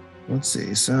 Let's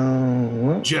see. So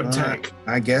well, Jeb tank.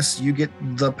 I guess you get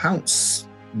the pounce,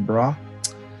 brah.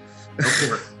 Go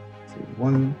for it.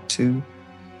 1, 2,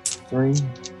 3.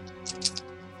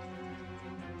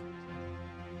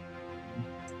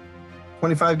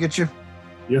 25 get you.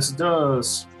 Yes, it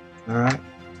does. All right.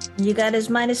 You got his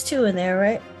 -2 in there,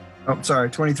 right? Oh, sorry.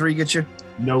 23 get you.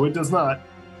 No, it does not.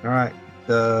 All right.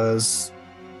 Does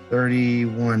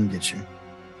 31 get you?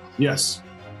 Yes.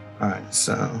 All right.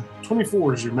 So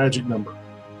 24 is your magic number.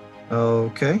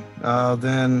 okay.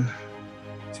 Then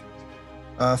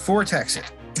 4 attacks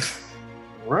it.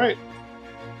 All right.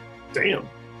 Damn.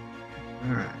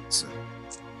 All right. So.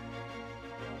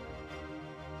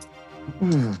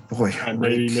 Ooh, boy. I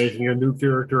may be making a new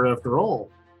character after all.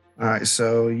 All right.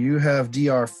 So you have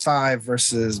DR 5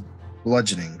 versus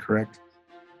bludgeoning, correct?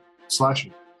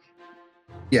 Slashing.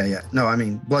 Yeah. Yeah. No, I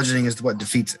mean bludgeoning is what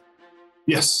defeats it.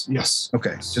 Yes. Yes.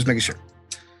 Okay, just making sure.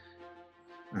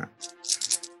 All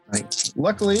right.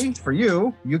 Luckily for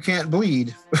you, you can't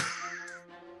bleed.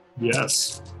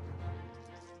 Yes.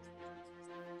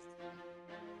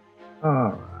 All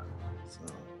right. So,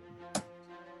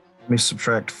 let me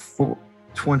subtract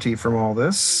 20 from all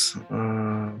this. 3.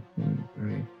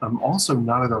 I'm also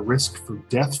not at a risk for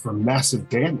death from massive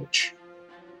damage.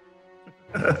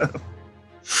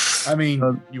 I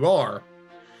mean, you are.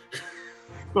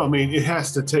 Well, I mean, it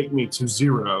has to take me to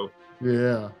 0.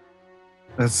 Yeah.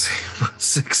 Let's see.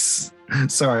 6.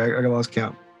 Sorry, I lost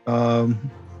count.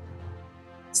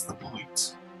 That's the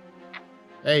point.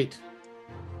 8.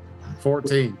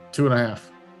 14. 2.5.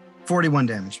 41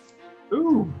 damage.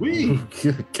 Ooh, wee.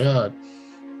 Good God.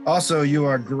 Also, you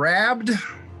are grabbed.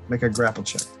 Make a grapple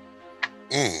check.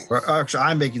 Or, actually,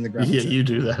 I'm making the grapple Yeah, check. you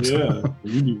do that. Yeah.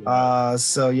 You do that.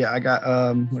 So yeah, I got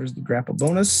where's the grapple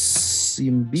bonus?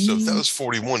 CMB. So if that was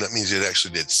 41, that means it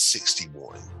actually did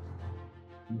 61.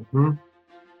 Mhm.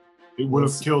 It would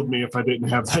have killed me if I didn't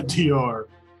have that DR.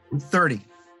 30.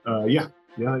 Yeah.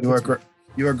 Yeah. You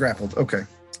are grappled. Okay.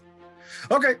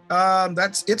 Okay.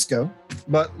 That's its go.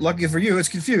 But lucky for you, it's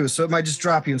confused, so it might just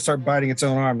drop you and start biting its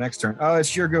own arm next turn.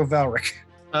 It's your go, Valric.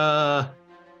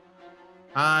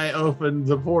 I opened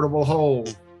the portable hole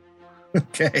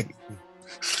Okay.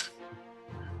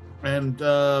 and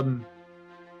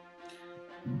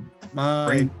my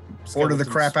Brain, order the skeletons-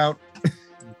 crap out.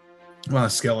 My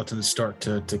skeletons start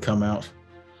to come out.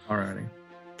 Alrighty.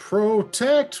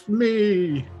 Protect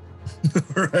me.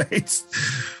 Right.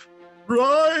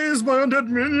 Rise, my undead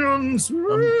minions.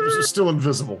 I'm still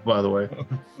invisible, by the way.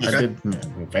 I Okay.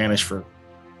 did vanish for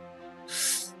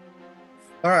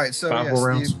All right, so 5 yes, more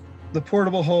rounds. the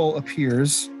portable hole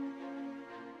appears.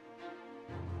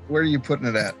 Where are you putting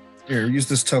it at? Here, use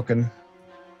this token.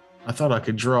 I thought I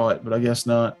could draw it, but I guess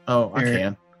not. Oh, I Here.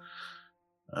 can.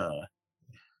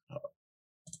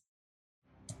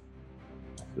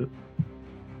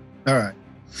 All right.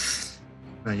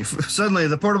 Now suddenly,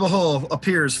 the portable hole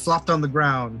appears, flopped on the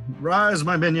ground. Rise,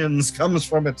 my minions, comes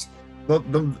from it,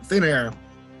 the thin air.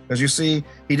 As you see,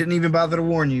 he didn't even bother to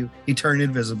warn you. He turned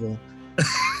invisible.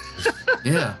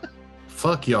 Yeah.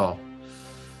 Fuck y'all.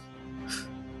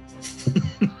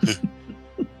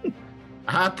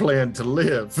 I plan to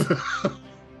live. All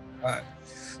right.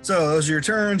 So those are your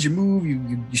turns. You move.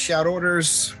 You shout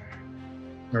orders,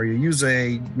 or you use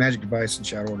a magic device and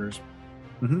shout orders.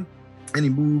 Mhm. Any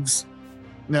moves?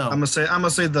 No. I'm gonna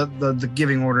say the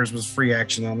giving orders was free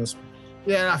action on this.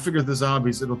 Yeah, I figured the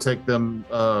zombies, it'll take them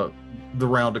the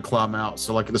round to climb out.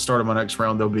 So like at the start of my next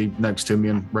round, they'll be next to me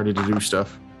and ready to do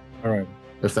stuff. All right.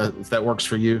 If that works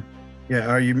for you. Yeah.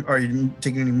 Are you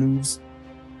taking any moves?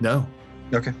 No.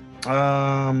 Okay.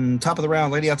 Top of the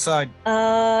round, lady outside.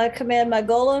 I command my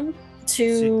golem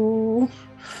to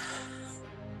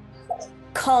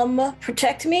come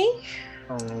protect me.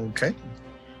 Okay.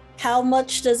 How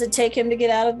much does it take him to get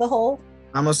out of the hole?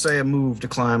 I'm gonna say a move to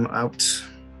climb out.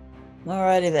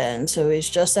 Alrighty then. So he's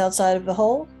just outside of the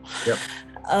hole. Yep.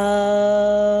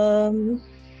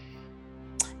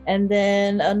 And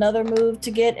then another move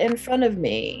to get in front of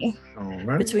me, All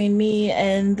right. between me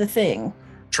and the thing.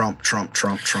 Trump.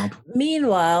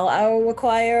 Meanwhile, I will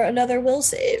require another will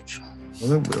save.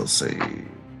 Well, we'll see.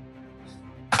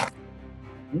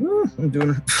 I'm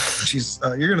doing. Jeez,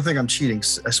 you're gonna think I'm cheating.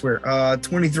 I swear.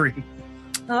 23.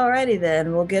 Alrighty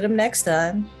then. We'll get him next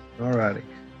time. Alrighty.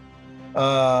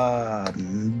 Are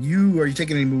you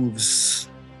taking any moves?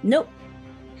 Nope.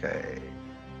 Okay.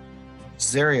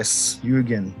 Zarius, you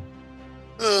again.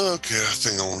 Okay, I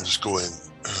think I want to just go ahead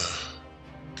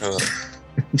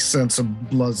and He sounds some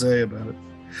blasé about it.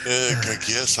 I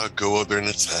guess I'll go up there and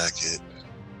attack it.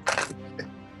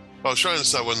 I was trying to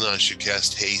decide whether or not I should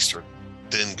cast haste or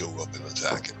then go up and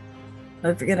attack it.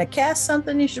 If you're gonna cast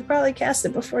something, you should probably cast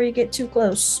it before you get too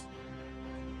close.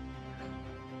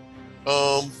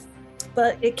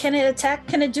 But can it attack?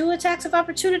 Can it do attacks of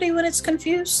opportunity when it's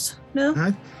confused?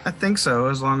 No. I think so,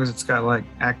 as long as it's got like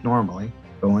act normally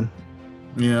going.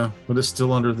 Yeah, but it's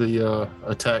still under the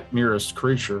attack nearest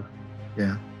creature.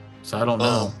 Yeah. So I don't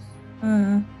know.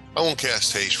 Mm. I won't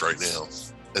cast haste right now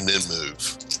and then move.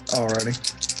 Alrighty.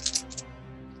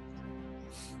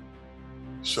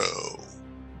 So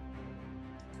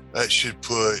that should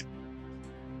put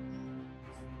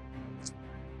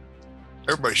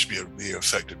everybody should be able to be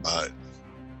affected by it.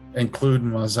 Including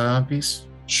my zombies.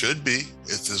 Should be,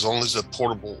 as long as the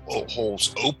portable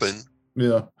hole's open.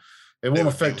 Yeah. It won't would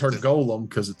affect be her within- golem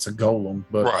because it's a golem,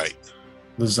 but Right.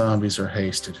 the zombies are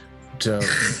hasted. So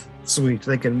Sweet.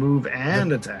 They can move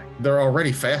and attack. they're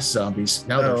already fast zombies.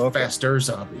 Now they're okay. faster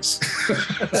zombies.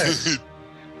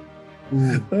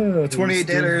 28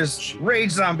 damage.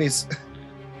 Rage zombies.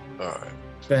 All right.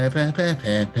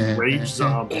 Rage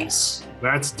zombies.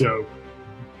 That's dope.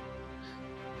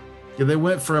 Yeah, they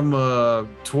went from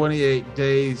 28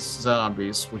 days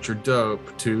zombies, which are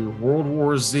dope, to World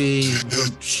War Z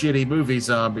shitty movie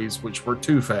zombies, which were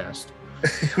too fast,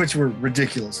 Which were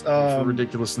ridiculous. which were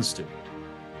ridiculous and stupid.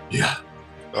 Yeah.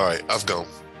 All right. I've gone.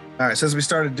 All right, since we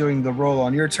started doing the roll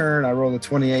on your turn, I rolled a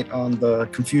 28 on the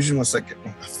confusion. What's that get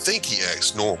me? I think he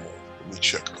acts normal. Let me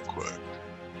check real quick.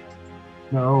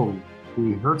 No.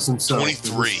 He hurts himself.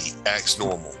 23 acts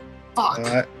normal. Fuck.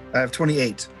 I have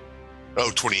 28. Oh,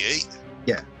 28?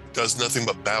 Yeah. Does nothing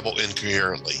but babble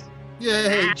incoherently.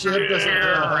 Yay, Jeb doesn't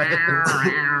die.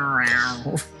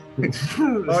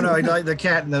 Oh no, he like the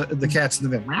cat and the cat's in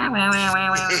the vent.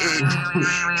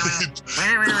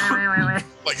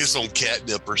 Like it's on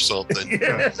catnip or something.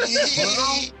 Yeah.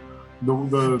 The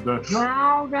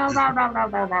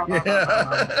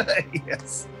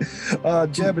Yes.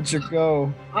 Jeb, it's your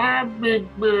go. I'm Big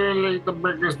Billy, the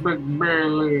biggest Big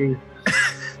Billy.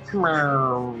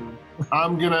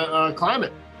 I'm gonna climb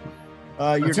it.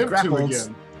 You're Attempt to grappled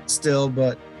again. still,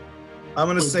 but I'm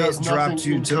gonna It say does it dropped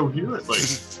nothing you to. incoherently.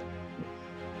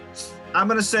 I'm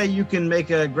gonna say you can make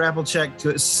a grapple check to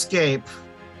escape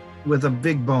with a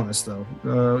big bonus, though.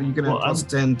 You can add Well, plus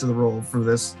 10 to the roll for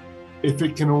this. If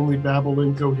it can only babble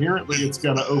incoherently, it's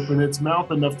gonna open its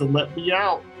mouth enough to let me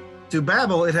out. To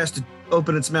babble, it has to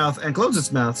open its mouth and close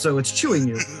its mouth, so it's chewing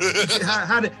you.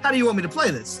 how do you want me to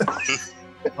play this?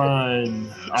 Fine.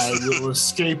 I will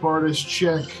escape artist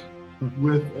check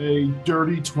with a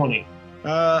dirty 20.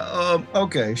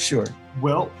 Okay, sure.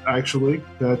 Well, actually,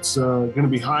 that's going to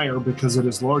be higher because it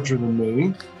is larger than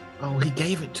me. Oh, he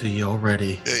gave it to you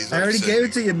already. Yeah, he's I already said- gave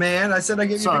it to you, man. I said I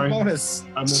gave you a Sorry. big bonus.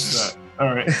 I missed that.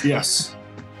 All right. Yes.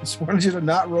 Just wanted you to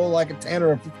not roll like a 10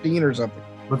 or a 15 or something.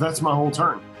 But that's my whole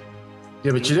turn.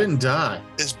 Yeah, but you didn't die.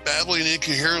 It's babbling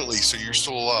incoherently, so you're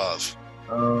still alive.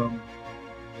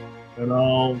 And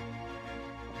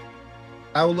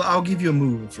I'll give you a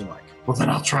move if you like. well, then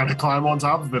I'll try to climb on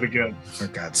top of it again. For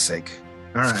God's sake.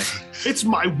 All right. It's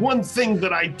my one thing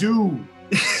that I do.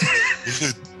 Go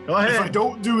If I ahead.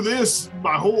 don't do this,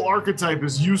 my whole archetype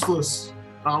is useless.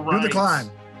 All right. Do the climb.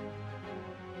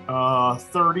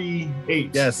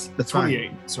 38. Yes, that's fine.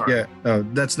 28. Sorry. Yeah, no,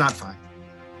 that's not fine.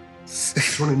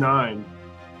 29.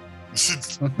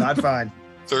 Not fine.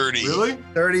 30. Really?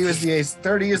 30 is the ace.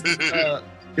 30 is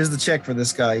the check for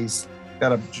this guy. He's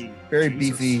got a very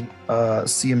Jesus. beefy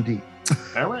CMD.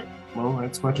 All right. Well,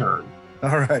 that's my turn.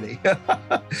 Alrighty.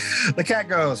 The cat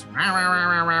goes.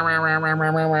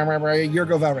 Your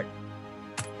go, Valric.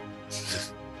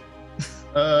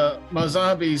 My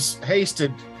zombies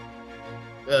hasted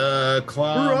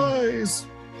climb Rise.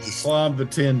 the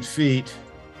 10 feet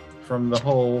from the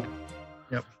hole.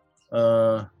 Yep.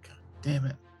 Damn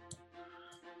it.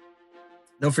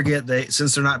 Don't forget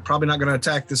since they're probably not going to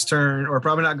attack this turn, or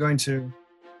probably not going to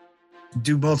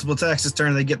do multiple attacks this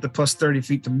turn, they get the plus 30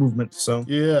 feet to movement. So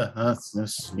Yeah,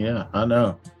 yeah, I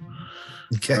know.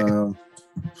 okay.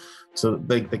 So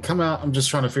they come out. I'm just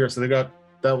trying to figure. So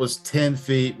that was 10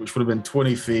 feet, which would have been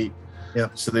 20 feet.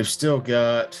 Yep. So they've still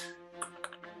got.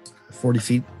 40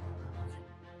 feet.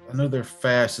 I know they're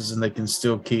fastest and they can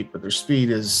still keep, but their speed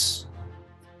is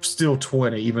still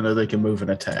 20, even though they can move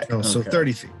and attack. Oh, so Okay.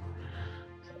 30 feet.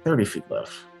 30 feet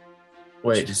left.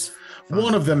 Wait, Which is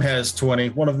one of them has 20,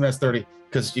 one of them has 30,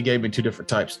 because you gave me two different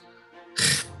types.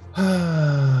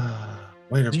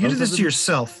 Wait, are You both did of this to them-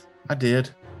 yourself. I did.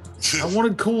 I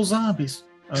wanted cool zombies.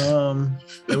 And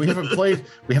we haven't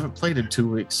played in 2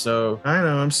 weeks, so I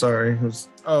know. I'm sorry.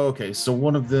 okay. So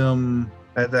one of them.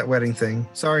 I had that wedding thing.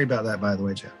 Sorry about that, by the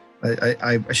way, Jeff.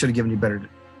 I should have given you better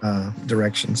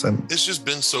directions. It's just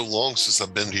been so long since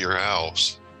I've been to your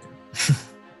house.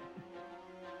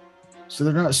 So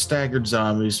they're not staggered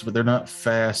zombies, but they're not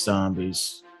fast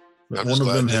zombies. But I'm one just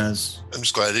of them glad that- has I'm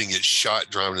just glad I didn't get shot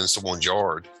driving in someone's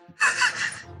yard.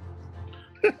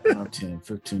 5, 10,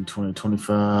 15, 20,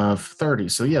 25, 30.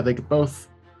 So yeah, they could both.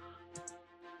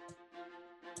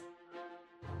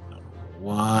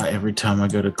 Why every time I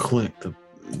go to click the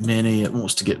mini, it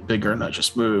wants to get bigger and not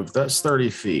just move. That's 30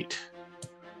 feet.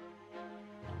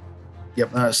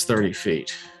 Yep. That's 30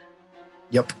 feet.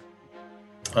 Yep.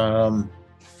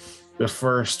 The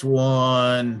first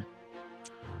one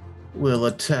will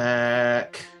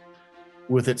attack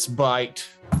with its bite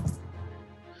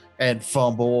and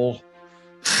fumble.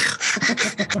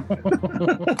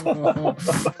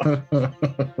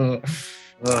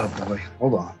 Oh boy.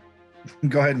 Hold on.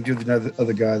 Go ahead and do the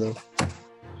other guy though.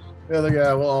 The other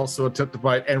guy will also attempt to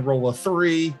bite and roll a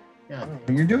 3. Yeah.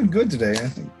 You're doing good today, I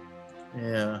think.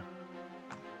 Yeah.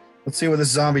 Let's see what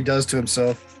this zombie does to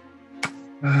himself.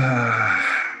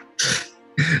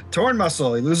 Torn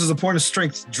muscle. He loses a point of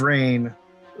strength drain.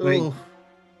 Wait. Ooh,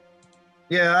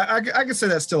 Yeah, I can say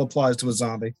that still applies to a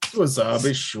zombie. to a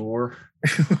zombie, sure.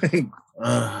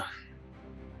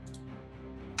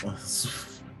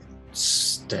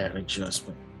 Stat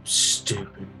adjustment.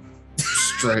 Stupid.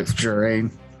 Strength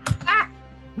drain.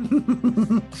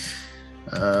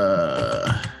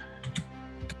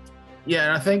 Yeah,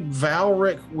 and I think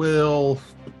Valric will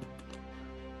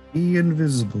Be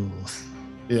invisible.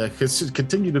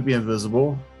 continue to be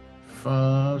invisible.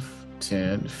 5,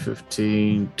 10,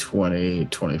 15, 20,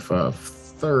 25,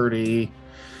 30.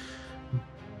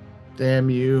 Damn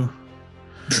you.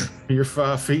 You're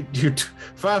 5 feet. You're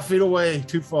 5 feet away.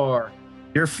 Too far.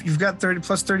 You've got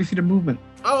 30 feet of movement.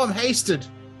 Oh, I'm hasted.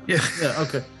 Yeah. Yeah.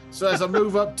 Okay. So as I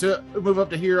move up to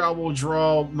here, I will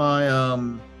draw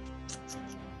my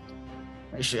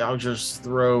Actually, I'll just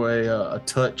throw a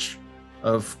touch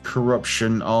of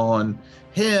corruption on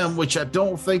him, which I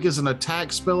don't think is an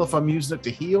attack spell if I'm using it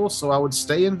to heal. So I would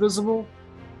stay invisible.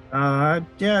 Yeah,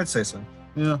 I'd say so.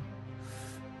 Yeah.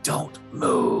 Don't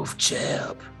move,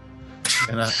 Jeb.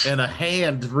 And a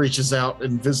hand reaches out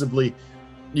invisibly.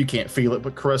 You can't feel it,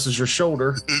 but caresses your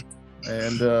shoulder.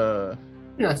 And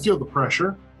Yeah, I feel the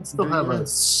pressure. I still Do have you? a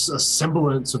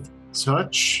semblance of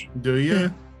touch. do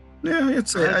you? Yeah,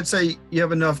 I'd say you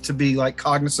have enough to be like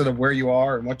cognizant of where you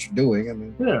are and what you're doing. I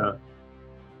mean, Yeah.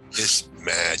 It's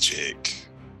magic.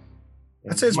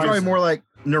 I'd say it's My- probably more like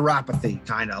neuropathy,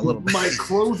 kind of a little bit. My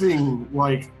clothing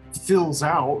like fills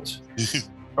out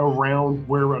around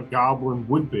where a goblin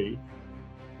would be.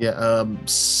 Yeah.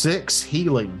 6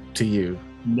 healing to you.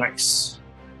 Nice.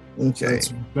 Okay. That's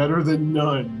better than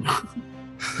none.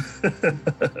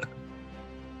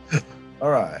 All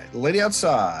right, the lady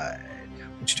outside.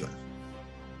 What you doing?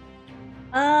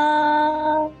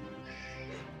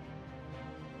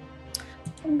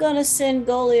 I'm gonna send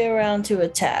Goalie around to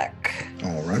attack.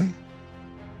 All right.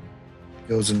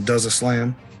 Goes and does a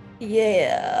slam.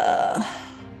 Yeah.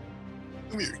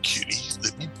 Come here, kitty.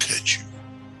 Let me pet you.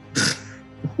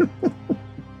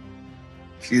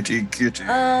 Cutie.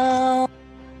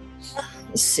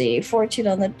 Let's see. 14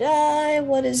 on the die.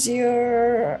 What is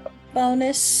your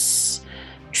bonus?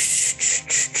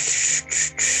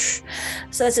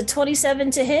 So that's a 27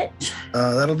 to hit.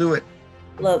 That'll do it.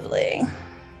 Lovely.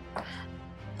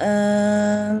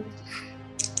 That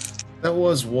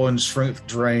was 1 strength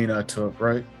drain I took,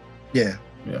 right? Yeah.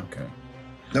 Yeah. Okay.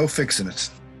 No fixing it.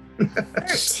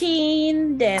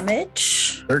 13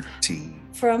 damage 13.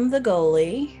 from the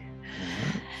goalie.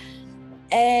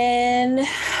 And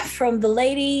from the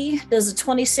lady, does a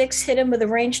 26 hit him with a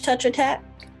ranged touch attack?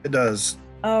 It does.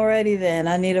 Alrighty then.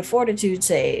 I need a fortitude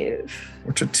save.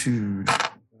 Fortitude.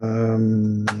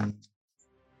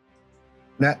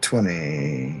 Nat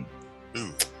 20.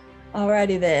 Ooh.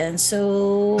 Alrighty then.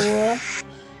 So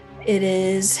it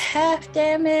is half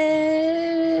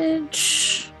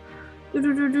damage. Yeah,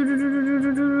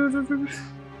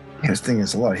 this thing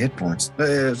has a lot of hit points. Go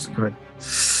ahead.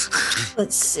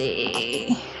 Let's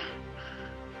see.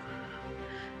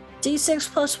 D6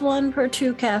 plus 1 per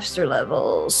 2 caster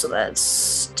levels. So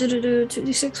that's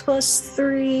 2d6 plus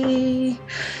 3.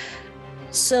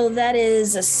 So that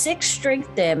is a 6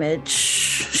 strength damage.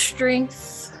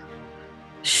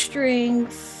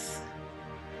 Strength.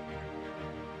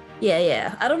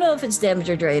 Yeah. I don't know if it's damage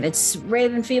or drain. It's ray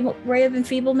of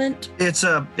enfeeblement. It's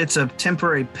a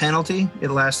temporary penalty. It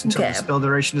lasts until Okay. the spell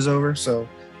duration is over. So,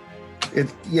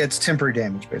 it's temporary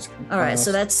damage basically. All right,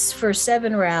 so that's for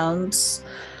 7 rounds.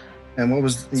 And what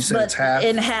was you said? But It's half.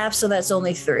 in half, so that's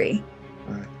only 3.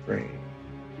 All right, great.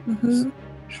 Mm-hmm.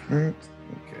 Strength.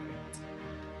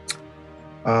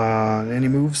 Okay. Any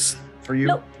moves for you?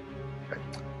 Nope. Okay.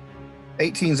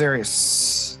 18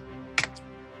 Zarius.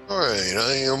 All right,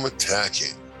 I am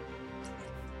attacking.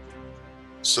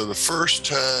 So the first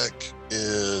attack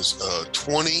is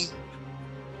 20.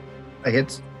 That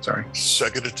hits. Sorry.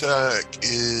 Second attack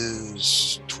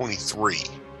is 23.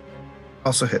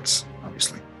 Also hits,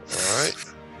 obviously. All right.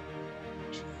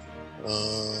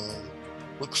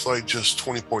 Looks like just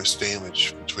 20 points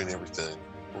damage between everything.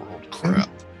 Rolled crap.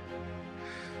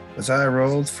 As I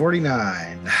rolled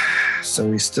 49.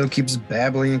 So he still keeps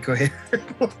babbling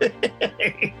incoherently.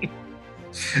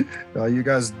 Oh, you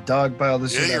guys dogpile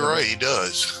this Yeah, shit. you're out of right. me. He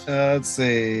does. Let's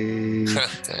see.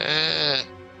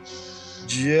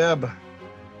 Jeb.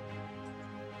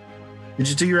 Did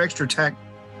you do your extra attack?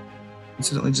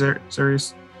 Incidentally,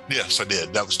 serious? Yes, I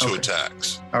did. That was 2 Okay.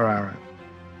 attacks. All right.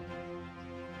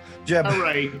 Jeb, All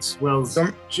right. Well,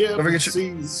 Don't Jeb forget your-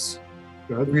 sees.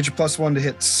 Go ahead. we get your +1 to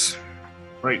hits.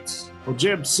 Right. Well,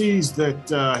 Jeb sees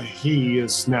that he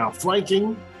is now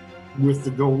flanking with the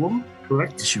golem,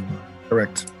 correct? Yes, you are.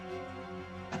 Correct.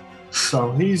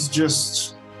 So he's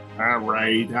just, all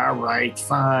right,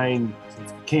 fine.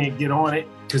 Since I can't get on it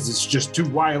because it's just too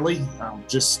wily, I'll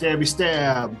just stab.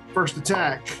 First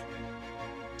attack.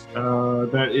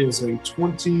 That is a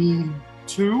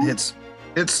 22. Hits.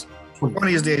 It's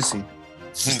 20 is the AC.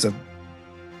 Just a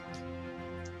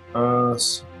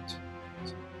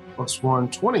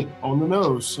 +1, 20 on the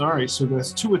nose. All right, so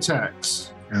that's 2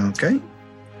 attacks. okay.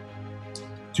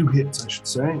 2 hits, I should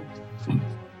say.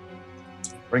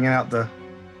 Bringing out the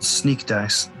sneak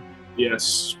dice.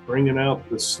 Yes, bringing out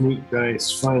the sneak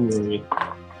dice finally.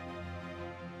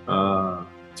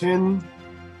 10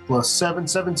 plus 7,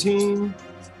 17.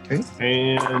 Okay.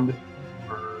 And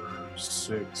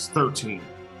 6, 13.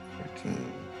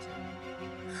 13.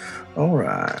 All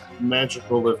right.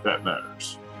 Magical if that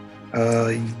matters.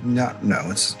 No,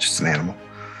 it's just an animal.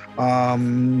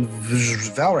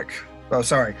 Valric. Oh,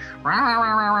 sorry. All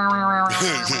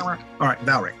right,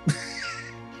 Valric.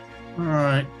 All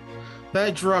right.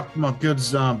 That dropped my good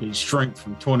zombie strength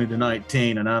from 20 to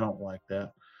 19, and I don't like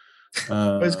that.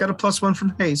 He's got a +1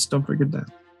 from haste. Don't forget that.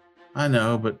 I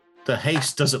know, but the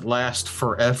haste doesn't last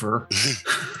forever.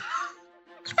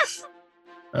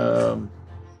 Well,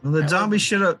 the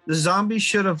zombie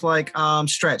should have like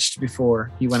stretched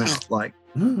before he went out. Like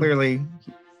clearly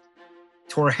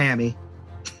tore a hammy.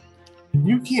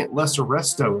 You can't lesser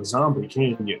resto a zombie,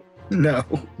 can you? No.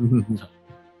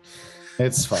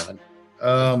 It's fine.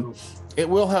 It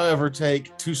will, however,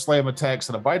 take 2 slam attacks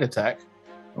and a bite attack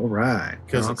All right.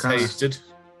 because it's hasted.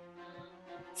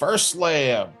 First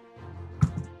slam,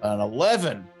 an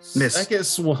 11. Miss. Second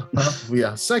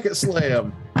second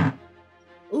slam.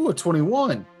 Ooh, a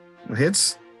 21.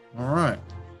 Hits. All right.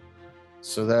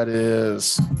 So that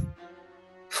is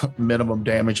minimum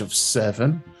damage of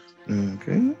 7.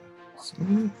 Okay.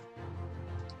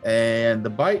 And the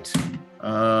bite,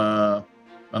 an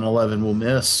 11 will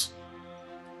miss.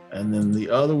 And then the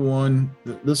other one,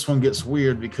 this one gets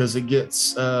weird because it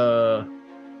gets an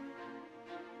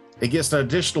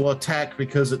additional attack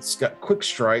because it's got quick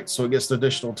strike, so it gets an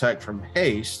additional attack from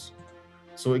haste.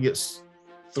 So it gets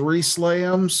 3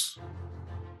 slams,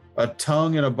 a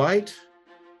tongue, and a bite.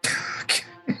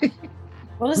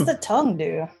 What does the tongue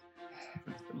do?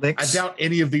 I Licks. doubt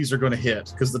any of these are going to hit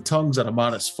because the tongue's at a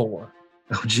 -4.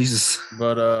 Oh Jesus.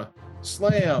 But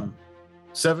slam,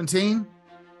 17.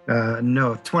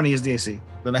 No. 20 is the AC.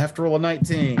 Then I have to roll a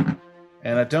 19,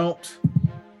 and I don't.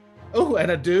 Oh,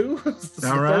 and I do. The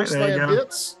All right, first there you slam go.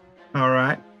 hits. All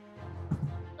right.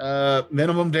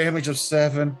 Minimum damage of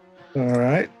 7. All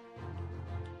right.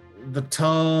 The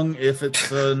tongue, if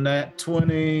it's a nat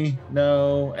 20,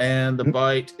 no. And the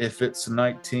bite, if it's a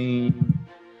 19,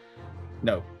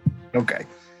 no. Okay.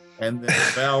 And then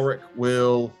Valric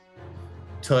will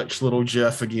touch little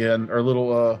Jeff again, or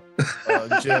little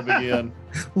Jeb again.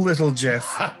 Little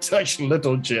Jeff. I touch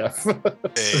little Jeff. Hey,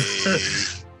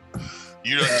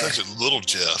 you're not touching little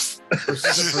Jeff.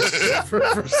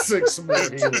 for 6 more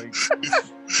healing.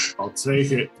 I'll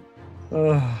take it.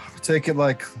 Take it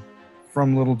like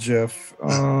from little Jeff.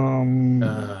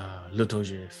 Little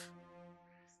Jeff.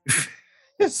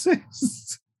 Yes.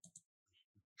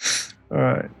 All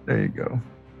right, there you go.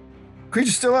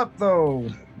 Creature's still up though.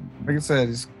 Like I said,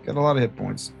 he's got a lot of hit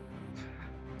points.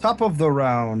 Top of the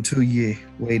round to ye,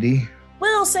 lady.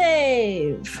 Will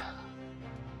save.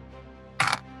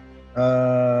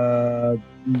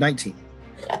 19.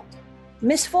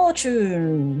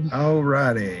 Misfortune.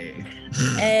 Alrighty.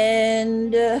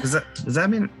 And Does that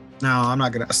mean? No, I'm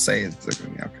not gonna say it.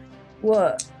 Okay.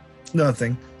 what?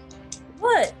 Nothing.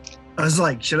 What? I was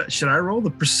like, should I roll the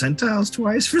percentiles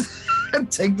twice for that?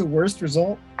 Take the worst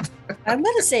result? I'm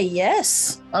gonna say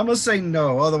yes. I'm gonna say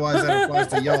no. Otherwise, that applies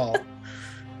to y'all.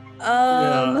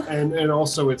 Yeah, and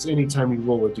also it's anytime you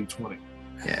roll a d20.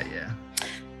 Yeah.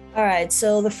 All right,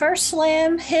 so the first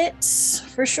slam hits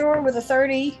for sure with a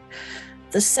 30.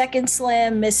 The second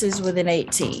slam misses with an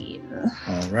 18.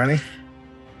 Alrighty.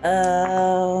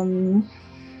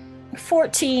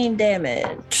 14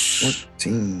 damage.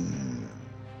 14.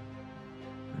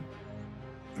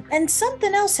 And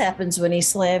something else happens when he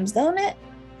slams, don't it?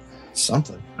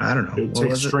 Something. I don't know. It What takes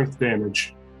was it? strength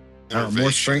damage. More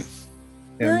Innervation. strength.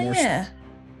 Oh, more, yeah.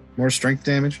 more strength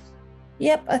damage.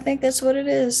 Yep, I think that's what it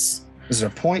is. Is it a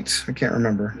point? I can't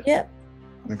remember. Yep.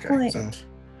 Okay. Point. So,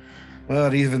 well,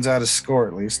 it evens out his score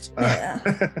at least. Yeah.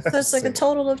 So it's like a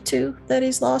total of 2 that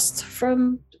he's lost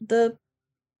from the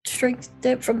strength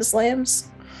dip from the slams.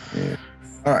 Yeah.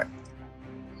 All right.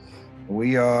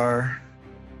 We are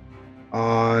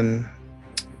on.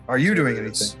 Are you doing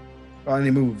anything?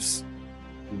 Any moves?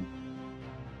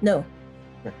 No.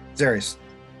 Okay. Zarius,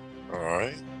 All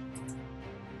right.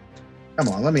 come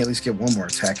on. Let me at least get one more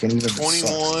attack in, even if it sucks.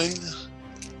 21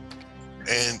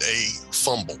 and a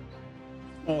fumble.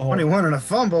 21 and a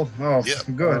fumble. Oh, Yep.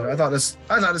 good. I thought this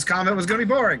comment was going to be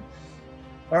boring.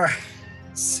 All right.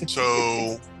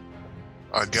 So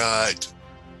I got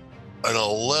an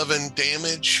 11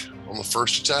 damage on the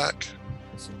first attack,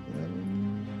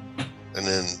 and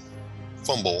then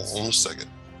fumble on the second.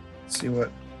 see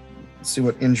what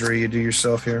injury you do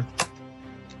yourself here.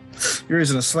 You're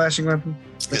using a slashing weapon,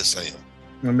 Yes, I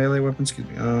am. a melee weapon. Excuse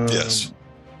me. Yes.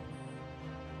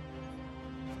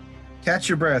 Catch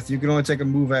your breath. You can only take a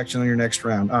move action on your next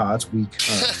round. Ah, that's weak.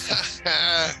 All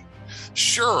right.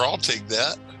 Sure, I'll take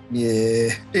that.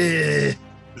 Yeah.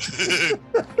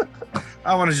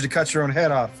 I wanted you to cut your own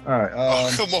head off. All right.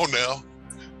 Oh, come on now.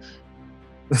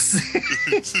 Let's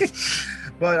see.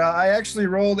 But I actually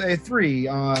rolled a 3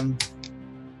 on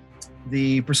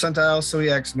the percentile, so he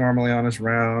acts normally on his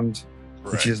round,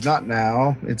 which is not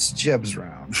now. It's Jeb's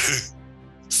round.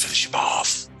 Finish him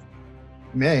off.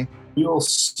 May. We'll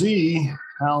see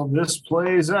how this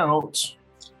plays out.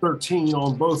 13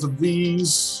 on both of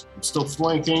these. I'm still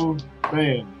flanking.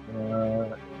 Bam.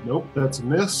 Nope, that's a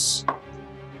miss.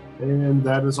 And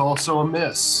that is also a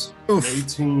miss. Oof.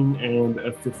 18 and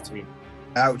a 15.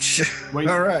 Ouch. Wait,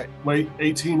 All right. wait,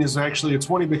 18 is actually a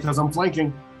 20 because I'm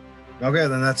flanking. Okay,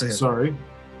 then that's a hit. Sorry.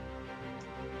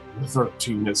 The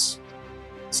 13 is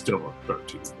still a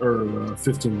 13. Or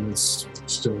 15 is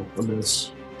still a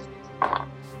miss.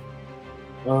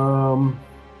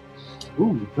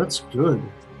 Ooh, that's good.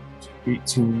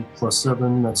 18 plus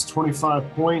 7, that's 25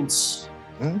 points.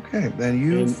 Okay, then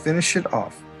you And- finish it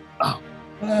off. Oh.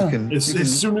 You can,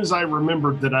 As soon as I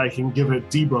remembered that I can give it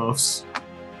debuffs,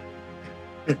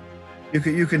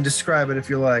 you can describe it if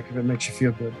you like, if it makes you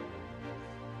feel good.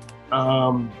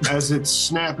 as it's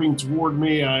snapping toward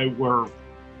me, what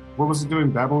was it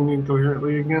doing? Babbling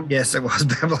incoherently again? Yes, it was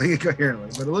babbling incoherently,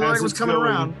 but it looked like As it was it's coming going-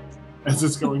 around. As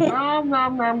it's going, nom,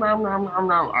 nom, nom, nom, nom, nom,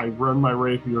 nom, I run my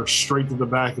rapier straight to the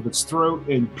back of its throat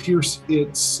and pierce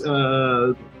its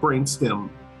brainstem.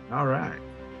 All right.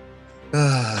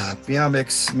 Meow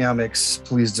Mix,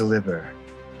 please deliver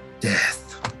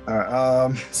death. All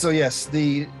right, so yes,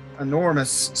 the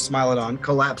enormous Smilodon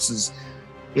collapses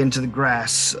into the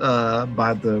grass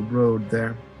by the road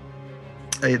there.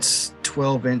 It's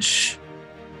 12-inch,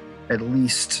 at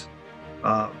least,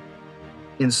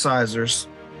 incisors,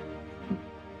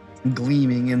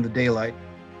 gleaming in the daylight.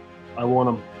 I want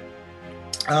him.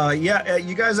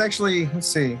 You guys actually, let's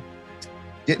see,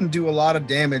 didn't do a lot of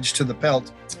damage to the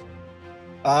pelt.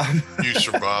 Use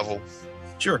survival.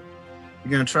 Sure.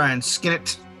 You're going to try and skin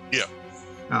it? Yeah.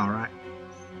 All right.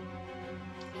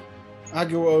 I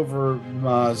go over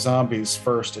my zombies'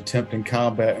 first attempt in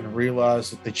combat and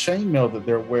realize that the chainmail that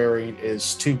they're wearing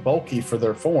is too bulky for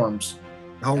their forms.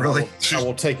 Oh, really? I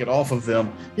will take it off of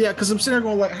them. Yeah, because I'm sitting there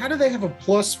going like, how do they have a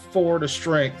 +4 to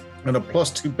strength and a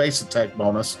 +2 base attack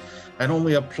bonus and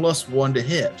only a +1 to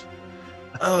hit?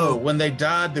 Oh, when they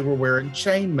died, they were wearing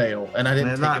chainmail, and I didn't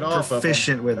They're take it not off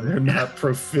proficient of with them. it. They're not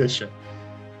proficient.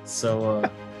 So,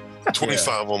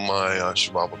 25 on my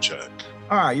survival check.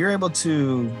 All right. You're able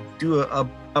to do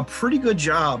a pretty good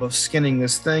job of skinning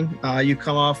this thing. You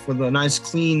come off with a nice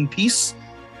clean piece.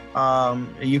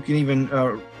 You can even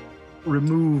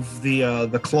remove the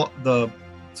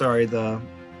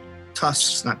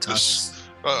tusks, not tusks.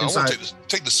 I Inside. want to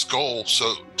take the skull.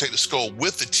 So take the skull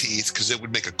with the teeth because it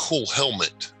would make a cool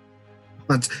helmet.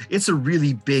 It's a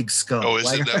really big skull. Oh,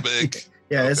 is it that big?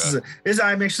 Yeah,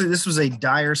 Okay. this was a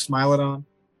dire Smilodon.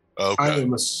 I Okay.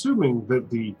 am assuming that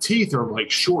the teeth are like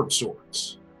short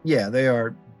swords. Yeah, they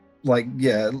are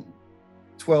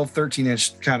 12, 13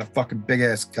 inch kind of fucking big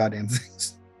ass goddamn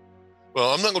things.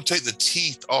 Well, I'm not going to take the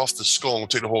teeth off the skull. I'm going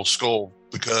to take the whole skull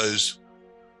because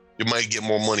you might get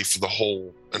more money for the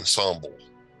whole ensemble.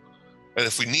 And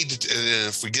if we need to, and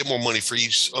if we get more money for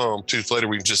each tooth later,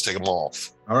 we can just take them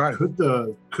off. All right. Could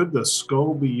the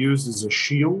skull be used as a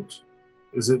shield?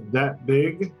 Is it that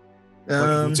big?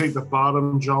 Like if you take the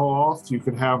bottom jaw off, you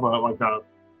could have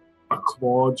a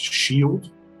clawed shield.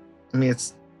 I mean,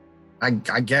 I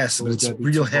guess, but it's a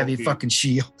real heavy fucking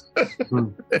shield.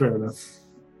 Fair enough.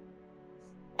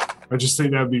 I just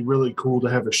think that'd be really cool to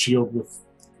have a shield with.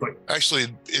 Actually,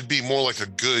 it'd be more like a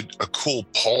cool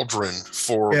pauldron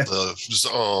for Yeah.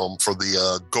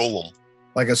 the golem.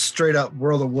 Like a straight up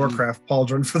World of Warcraft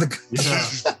pauldron for the.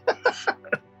 Yeah.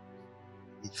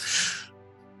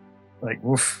 Like,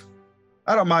 woof.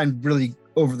 I don't mind really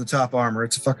over the top armor.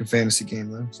 It's a fucking fantasy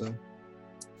game though. So,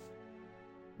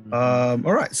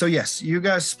 all right. So yes, you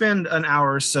guys spend an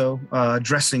hour or so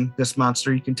dressing this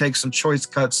monster. You can take some choice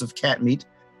cuts of cat meat.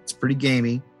 It's pretty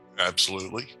gamey.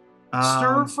 Absolutely.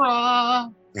 Stir fry.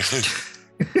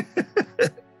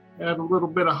 Add a little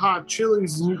bit of hot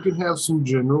chilies, and you can have some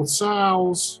General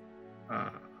Tso's. Let's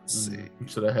see.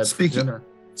 Should have had for Speaking- dinner.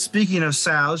 Speaking of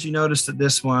sows, you notice that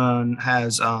this one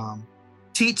has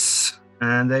teats,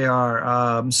 and they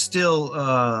are still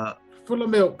Full of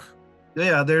milk.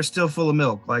 yeah, they're still full of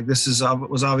milk. Like this was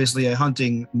obviously a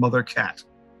hunting mother cat.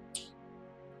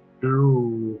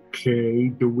 Okay,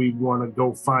 do we want to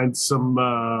go find some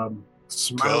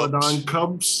Smilodon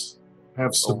cubs?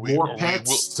 Have some more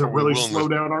pets to really slow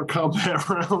down our combat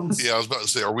rounds? Yeah, I was about to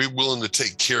say, are we willing to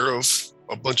take care of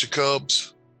a bunch of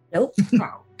cubs? Nope.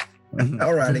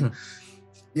 Alrighty.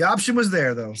 The option was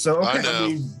there though. So okay. I know. I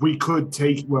mean, we could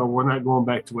take. Well, we're not going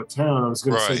back to a town. I was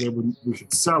going to Right. say we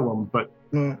could sell them, but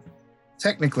Well,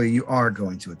 technically, you are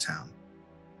going to a town.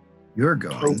 You're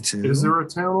going to. is there a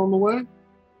town on the way?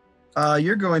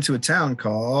 You're going to a town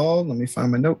called. Let me find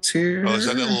my notes here. Oh, is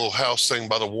that little house thing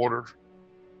by the water?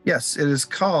 Yes, it is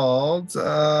called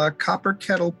Copper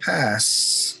Kettle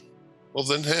Pass. Well,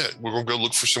 then, heck, we're going to go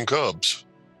look for some cubs.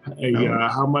 Hey,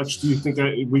 how much do you think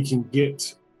we can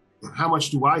get? How much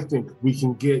do I think we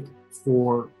can get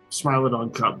for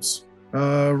Smilodon cubs?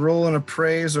 Roll an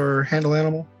appraise or handle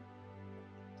animal.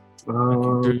 do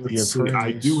the Let's see. I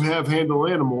appraise. do have handle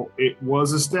animal. It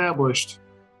was established.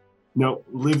 No,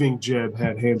 living Jeb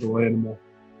had handle animal.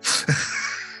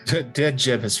 Dead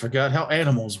Jeb has forgot how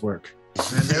animals work.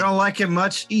 And they don't like it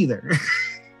much either.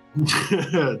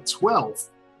 12.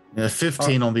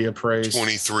 15 on the appraise.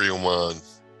 23 on mine.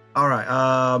 All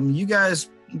right. You guys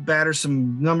batter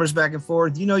some numbers back and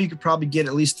forth. You know, you could probably get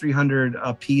at least 300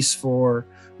 a piece for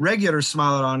regular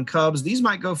Smilodon cubs. These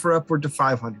might go for upward to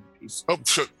 500 a piece. Oh,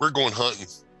 shit, we're going hunting.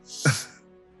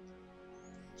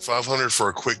 500 for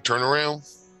a quick turnaround?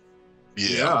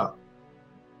 Yeah.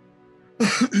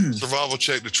 Survival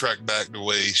check to track back the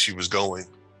way she was going.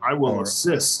 I will Or-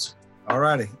 assist. All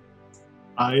righty.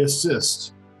 I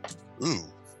assist. Ooh.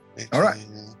 18, All right.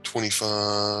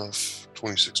 25,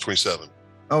 26, 27.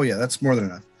 Oh yeah, that's more than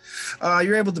enough.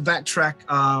 You're able to backtrack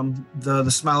the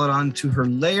Smilodon to her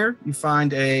lair. You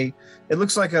find it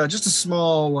looks like just a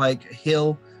small like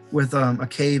hill with a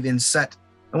cave inset.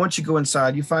 And once you go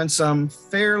inside, you find some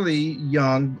fairly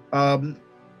young,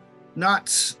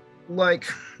 not like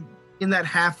in that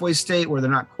halfway state where they're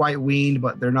not quite weaned,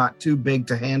 but they're not too big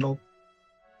to handle.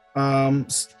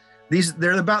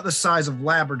 They're about the size of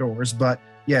Labradors, but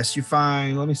yes, you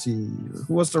find. Let me see.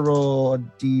 Who wants to roll a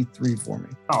D3 for me?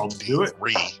 I'll do it.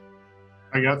 3.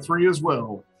 I got 3 as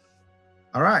well.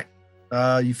 All right.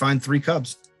 You find 3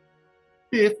 cubs.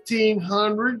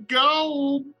 1,500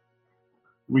 gold.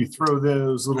 We throw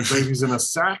those little babies in a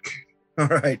sack. All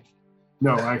right.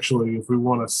 No, actually, if we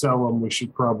want to sell them, we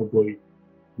should probably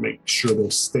make sure they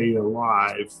stay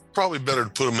alive. Probably better to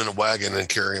put them in a wagon and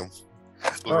carry them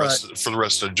for the, All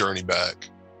rest of the journey back.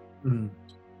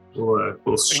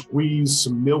 We'll squeeze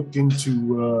some milk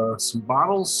into some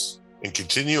bottles. And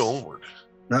continue onward.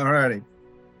 All righty.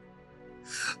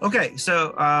 Okay,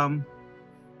 so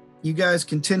you guys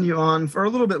continue on for a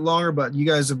little bit longer, but you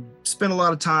guys have spent a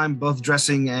lot of time both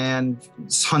dressing and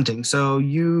hunting, so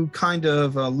you kind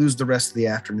of lose the rest of the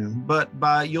afternoon. But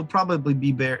you'll probably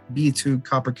be to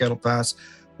Copper Kettle Pass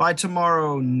by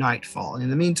tomorrow nightfall. In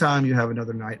the meantime, you have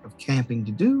another night of camping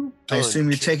to do. I assume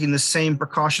you're taking the same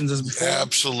precautions as before?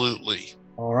 Absolutely.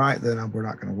 All right, then we're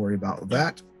not going to worry about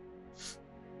that.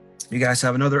 You guys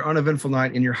have another uneventful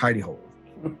night in your hidey hole.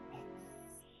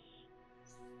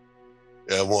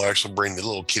 Yeah, we'll actually bring the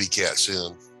little kitty cats in.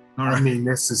 All I right. mean,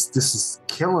 this is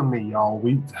killing me, y'all.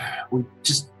 We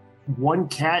just one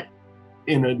cat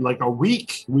in a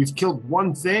week. We've killed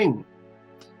one thing.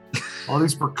 All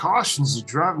these precautions are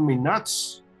driving me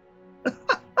nuts.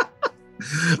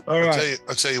 All right.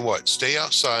 I'll tell you what. Stay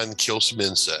outside and kill some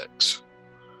insects.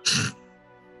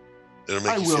 It'll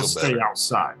make I you will feel stay better.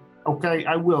 outside. Okay,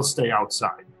 I will stay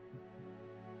outside.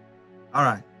 All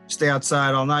right. Stay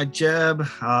outside all night, Jeb.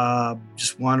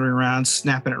 Just wandering around,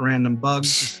 snapping at random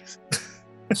bugs.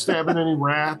 Stabbing any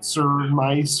rats or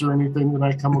mice or anything that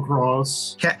I come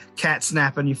across. Cat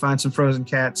snapping. You find some frozen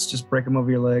cats. Just break them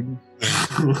over your leg.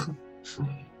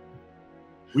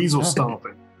 Weasel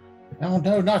stomping. Oh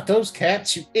no, not those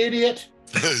cats, you idiot!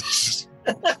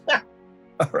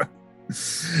 All right.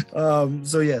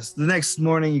 So yes, the next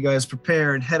morning you guys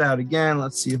prepare and head out again.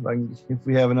 Let's see if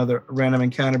we have another random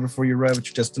encounter before you arrive at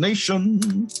your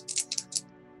destination.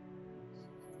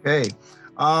 Okay.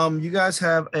 You guys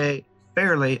have a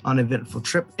fairly uneventful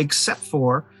trip, except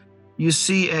for you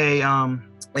see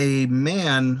a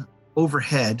man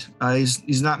overhead.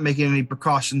 He's not making any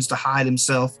precautions to hide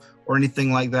himself or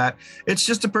anything like that. It's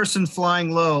just a person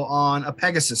flying low on a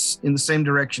Pegasus in the same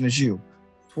direction as you,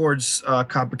 towards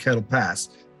Copper Kettle Pass.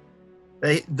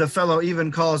 The fellow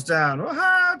even calls down, "Oh,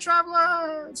 hi,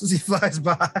 travelers," as he flies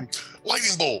by.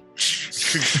 Lightning bolt.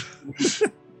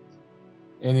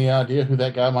 Any idea who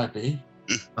that guy might be?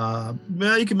 Well,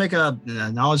 you can make a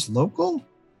knowledge local.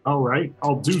 All right,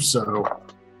 I'll do so.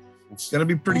 It's gonna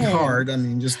be pretty Man. hard. I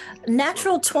mean, just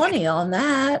Natural 20 on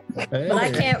that.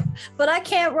 Hey. But I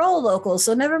can't roll local,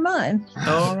 so never mind.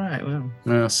 all right.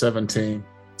 Well, 17.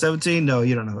 17. No,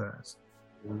 you don't know who that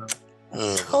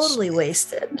is. Totally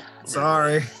wasted.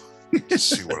 Sorry. Let's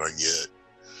see what I get.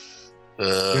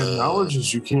 Good knowledge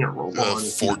is you can't roll on.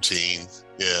 14.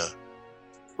 Yeah.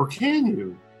 Or can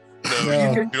you? No, No.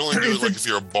 you can only do it like if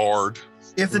you're a bard.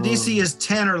 If the DC is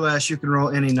 10 or less, you can roll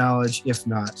any knowledge. If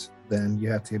not, then you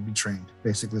have to be trained.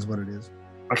 Basically, is what it is.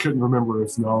 I couldn't remember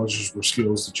if knowledges were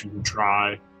skills that you could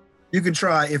try. You can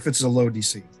try if it's a low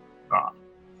DC. Ah.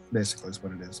 Basically, is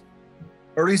what it is.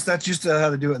 Or at least that's just how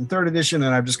they do it in 3rd edition,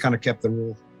 and I've just kind of kept the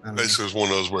rule. I don't know. Basically, it's one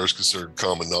of those where it's considered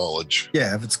common knowledge.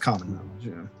 Yeah, if it's common knowledge,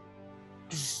 yeah.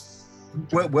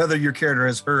 Whether your character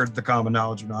has heard the common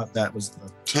knowledge or not, that was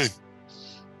the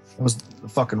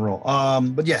fucking roll.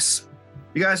 But yes,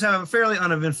 you guys have a fairly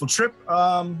uneventful trip.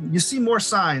 You see more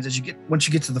signs once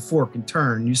you get to the fork and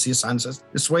turn. You see a sign that says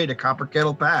 "This way to Copper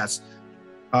Kettle Pass,"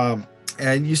 and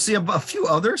you see a few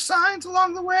other signs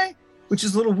along the way, which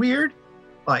is a little weird.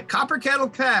 Like Copper Kettle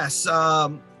Pass,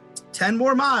 10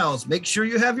 more miles. Make sure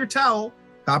you have your towel.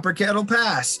 Copper Kettle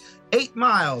Pass, 8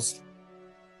 miles.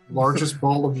 Largest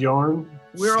ball of yarn.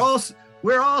 We're all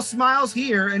smiles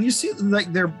here, and you see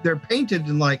like they're painted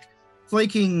in like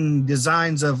flaking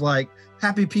designs of like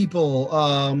happy people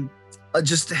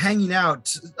just hanging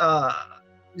out,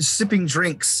 sipping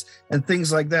drinks and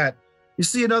things like that. You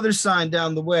see another sign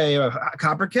down the way,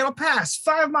 Copper Kettle Pass,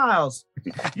 5 miles.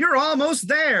 You're almost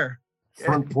there.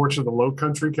 Front porch of the low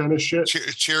country kind of shit.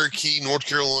 Cherokee, North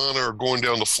Carolina, or going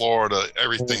down to Florida.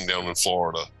 Everything down in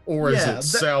Florida. Or is Yeah, it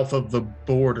south of the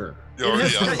border? Oh,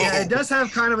 It does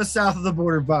have kind of a south of the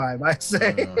border vibe, I'd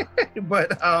say.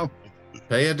 But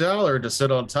Pay $1 to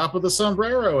sit on top of the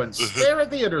sombrero and stare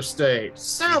at the interstate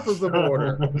south of the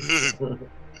border.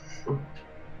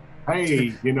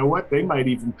 Hey, you know what? They might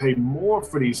even pay more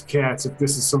for these cats if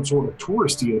this is some sort of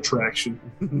touristy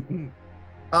attraction.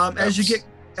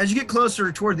 as you get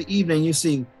closer toward the evening, you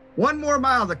see 1 more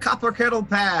mile, the Copper Kettle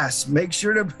Pass. Make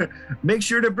sure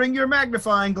to bring your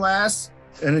magnifying glass.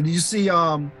 And then you see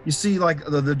like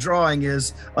the drawing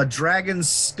is a dragon's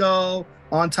skull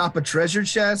on top of treasure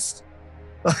chest.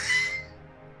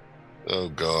 Oh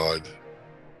God.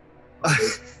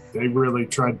 They really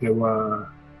tried to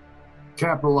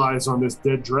capitalize on this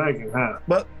dead dragon, huh?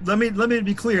 But let me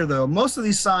be clear though. Most of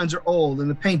these signs are old, and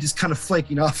the paint is kind of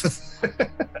flaking off.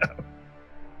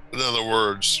 In other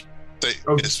words,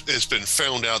 Oh. it's been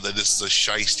found out that this is a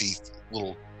shiesty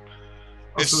little.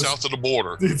 It's so south of the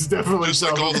border. It's definitely Just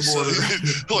south like all of the border.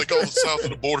 the like all the south of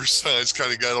the border signs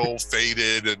kind of got all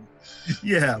faded and.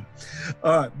 Yeah.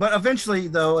 But eventually,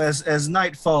 though, as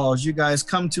night falls, you guys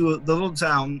come to the little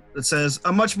town that says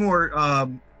a much more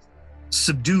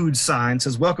subdued sign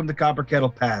says "Welcome to Copper Kettle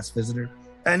Pass, visitor."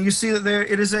 And you see that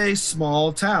it is a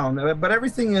small town, but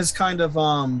everything is kind of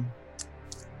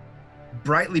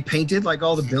brightly painted, like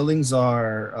all the buildings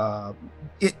are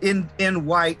in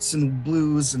whites and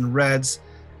blues and reds.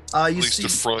 At least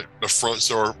the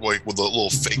fronts are like with a little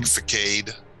fake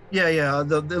facade. Yeah.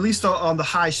 At least on the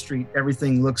high street,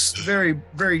 everything looks very,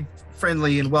 very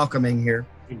friendly and welcoming here.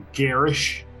 And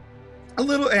garish. A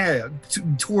little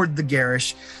toward the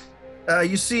garish.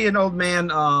 You see an old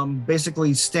man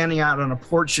basically standing out on a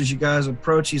porch as you guys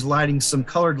approach. He's lighting some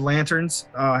colored lanterns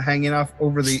hanging off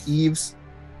over the eaves.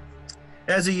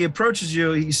 As he approaches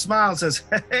you, he smiles and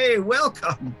says, "Hey,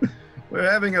 welcome. We're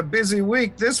having a busy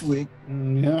week this week."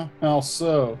 Yeah, how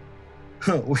so?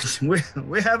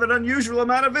 we have an unusual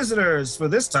amount of visitors for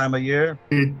this time of year.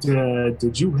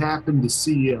 Did you happen to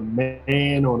see a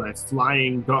man on a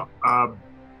flying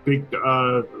big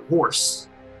horse?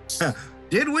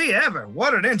 Did we ever?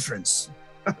 What an entrance.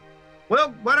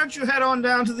 Well, why don't you head on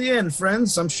down to the inn,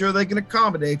 friends? I'm sure they can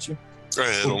accommodate you. All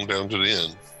right, head on down to the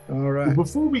inn. All right. Well,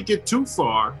 before we get too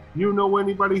far, you know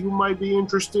anybody who might be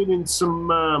interested in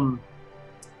some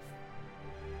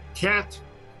cat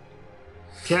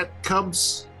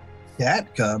cubs?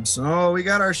 Cat cubs? Oh, we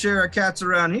got our share of cats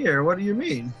around here. What do you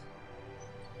mean?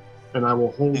 And I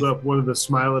will hold up one of the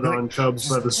Smilodon cubs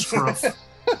by the scruff.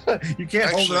 You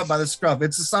can't hold it up by the scruff.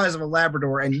 It's the size of a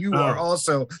Labrador, and you are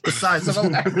also the size of a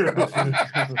Labrador.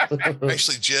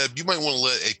 Actually, Jeb, you might want to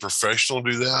let a professional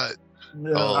do that.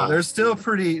 No, they're still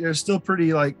pretty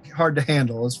like hard to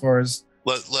handle as far as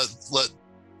let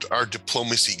our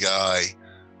diplomacy guy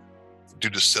do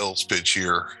the sales pitch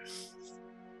here.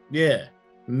 Yeah,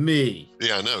 me.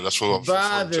 Yeah, I know. That's what I'm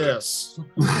Buy referring to. this.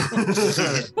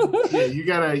 Yeah, you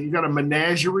got a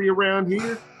menagerie around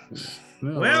here.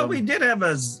 Well, we did have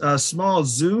a small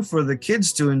zoo for the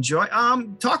kids to enjoy.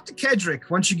 Talk to Kedrick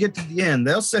once you get to the inn.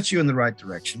 They'll set you in the right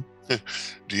direction.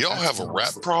 Do y'all have a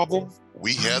rat problem?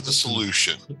 We had the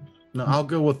solution. No, I'll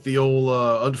go with the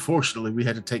old. Unfortunately, we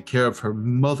had to take care of her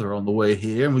mother on the way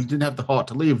here, and we didn't have the heart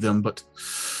to leave them. But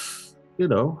you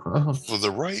know, For the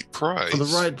right price. for the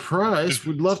right price,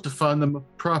 we'd love to find them a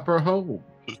proper home.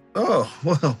 Oh,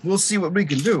 well, we'll see what we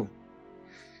can do.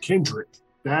 Kendrick.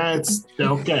 That's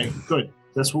okay. Good.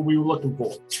 That's what we were looking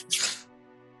for.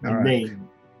 All right. Name.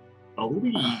 A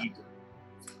lead.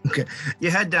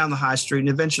 You head down the high street, and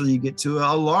eventually you get to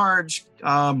a large,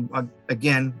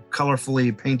 again,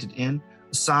 colorfully painted inn.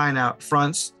 A sign out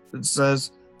front that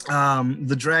says,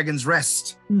 "The Dragon's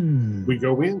Rest." We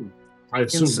go in. I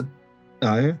assume.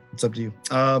 Oh, yeah? It's up to you.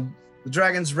 The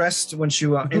Dragon's Rest, once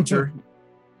you enter,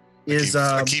 is...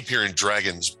 I keep hearing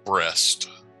Dragon's Breast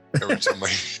every time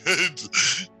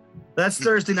That's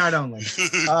Thursday night only.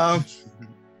 All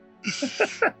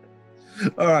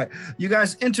right. You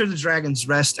guys enter the Dragon's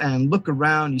Rest and look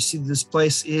around. You see this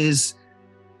place is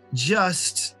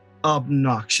just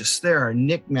obnoxious. There are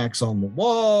knickknacks on the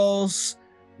walls.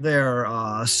 There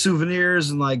are souvenirs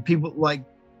and like people like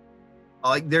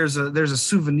there's a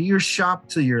souvenir shop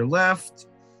to your left.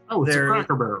 Oh, it's a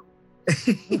Cracker Barrel.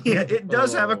 Yeah, it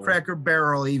does have a Cracker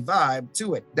Barrel-y vibe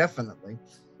to it, definitely.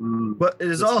 But it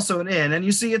is also an inn, and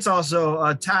you see it's also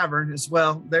a tavern as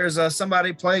well. There's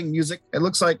somebody playing music. It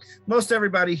looks like most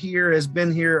everybody here has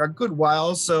been here a good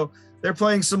while, so they're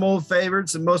playing some old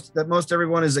favorites, and most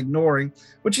everyone is ignoring.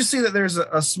 But you see that there's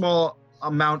a small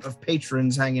amount of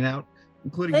patrons hanging out,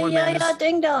 including one man. Yeah,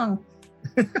 ding dong.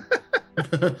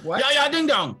 What? Ya ding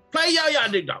dong. Play ya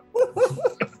ding dong.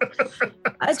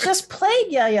 I just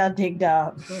played Ya Ding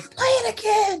Dong. Play it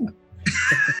again.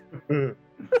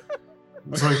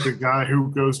 It's like the guy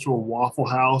who goes to a Waffle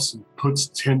House and puts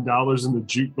 $10 in the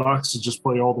jukebox to just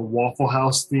play all the Waffle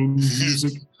House themed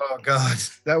music. Oh God,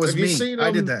 that was Have you me. seen,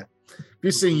 I did that. Have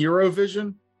you seen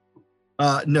Eurovision?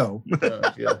 No.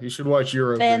 Yeah, you should watch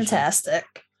Eurovision. Fantastic.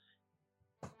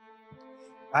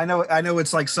 I know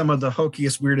it's like some of the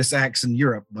hokiest, weirdest acts in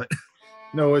Europe, but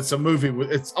No, it's a movie.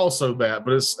 It's also that,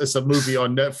 but it's a movie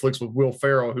on Netflix with Will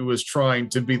Ferrell, who is trying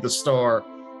to be the star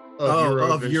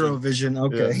of Eurovision.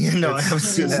 Okay. Yeah. No, I haven't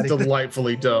seen It's that either.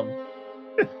 delightfully dumb.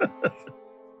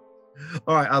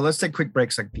 All right, let's take a quick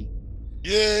break, so I can pee.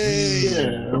 Yay!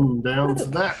 Yeah, I'm down for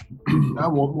that. I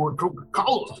want more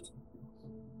Coca-Cola.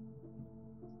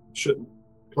 Shouldn't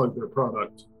plug their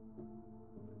product.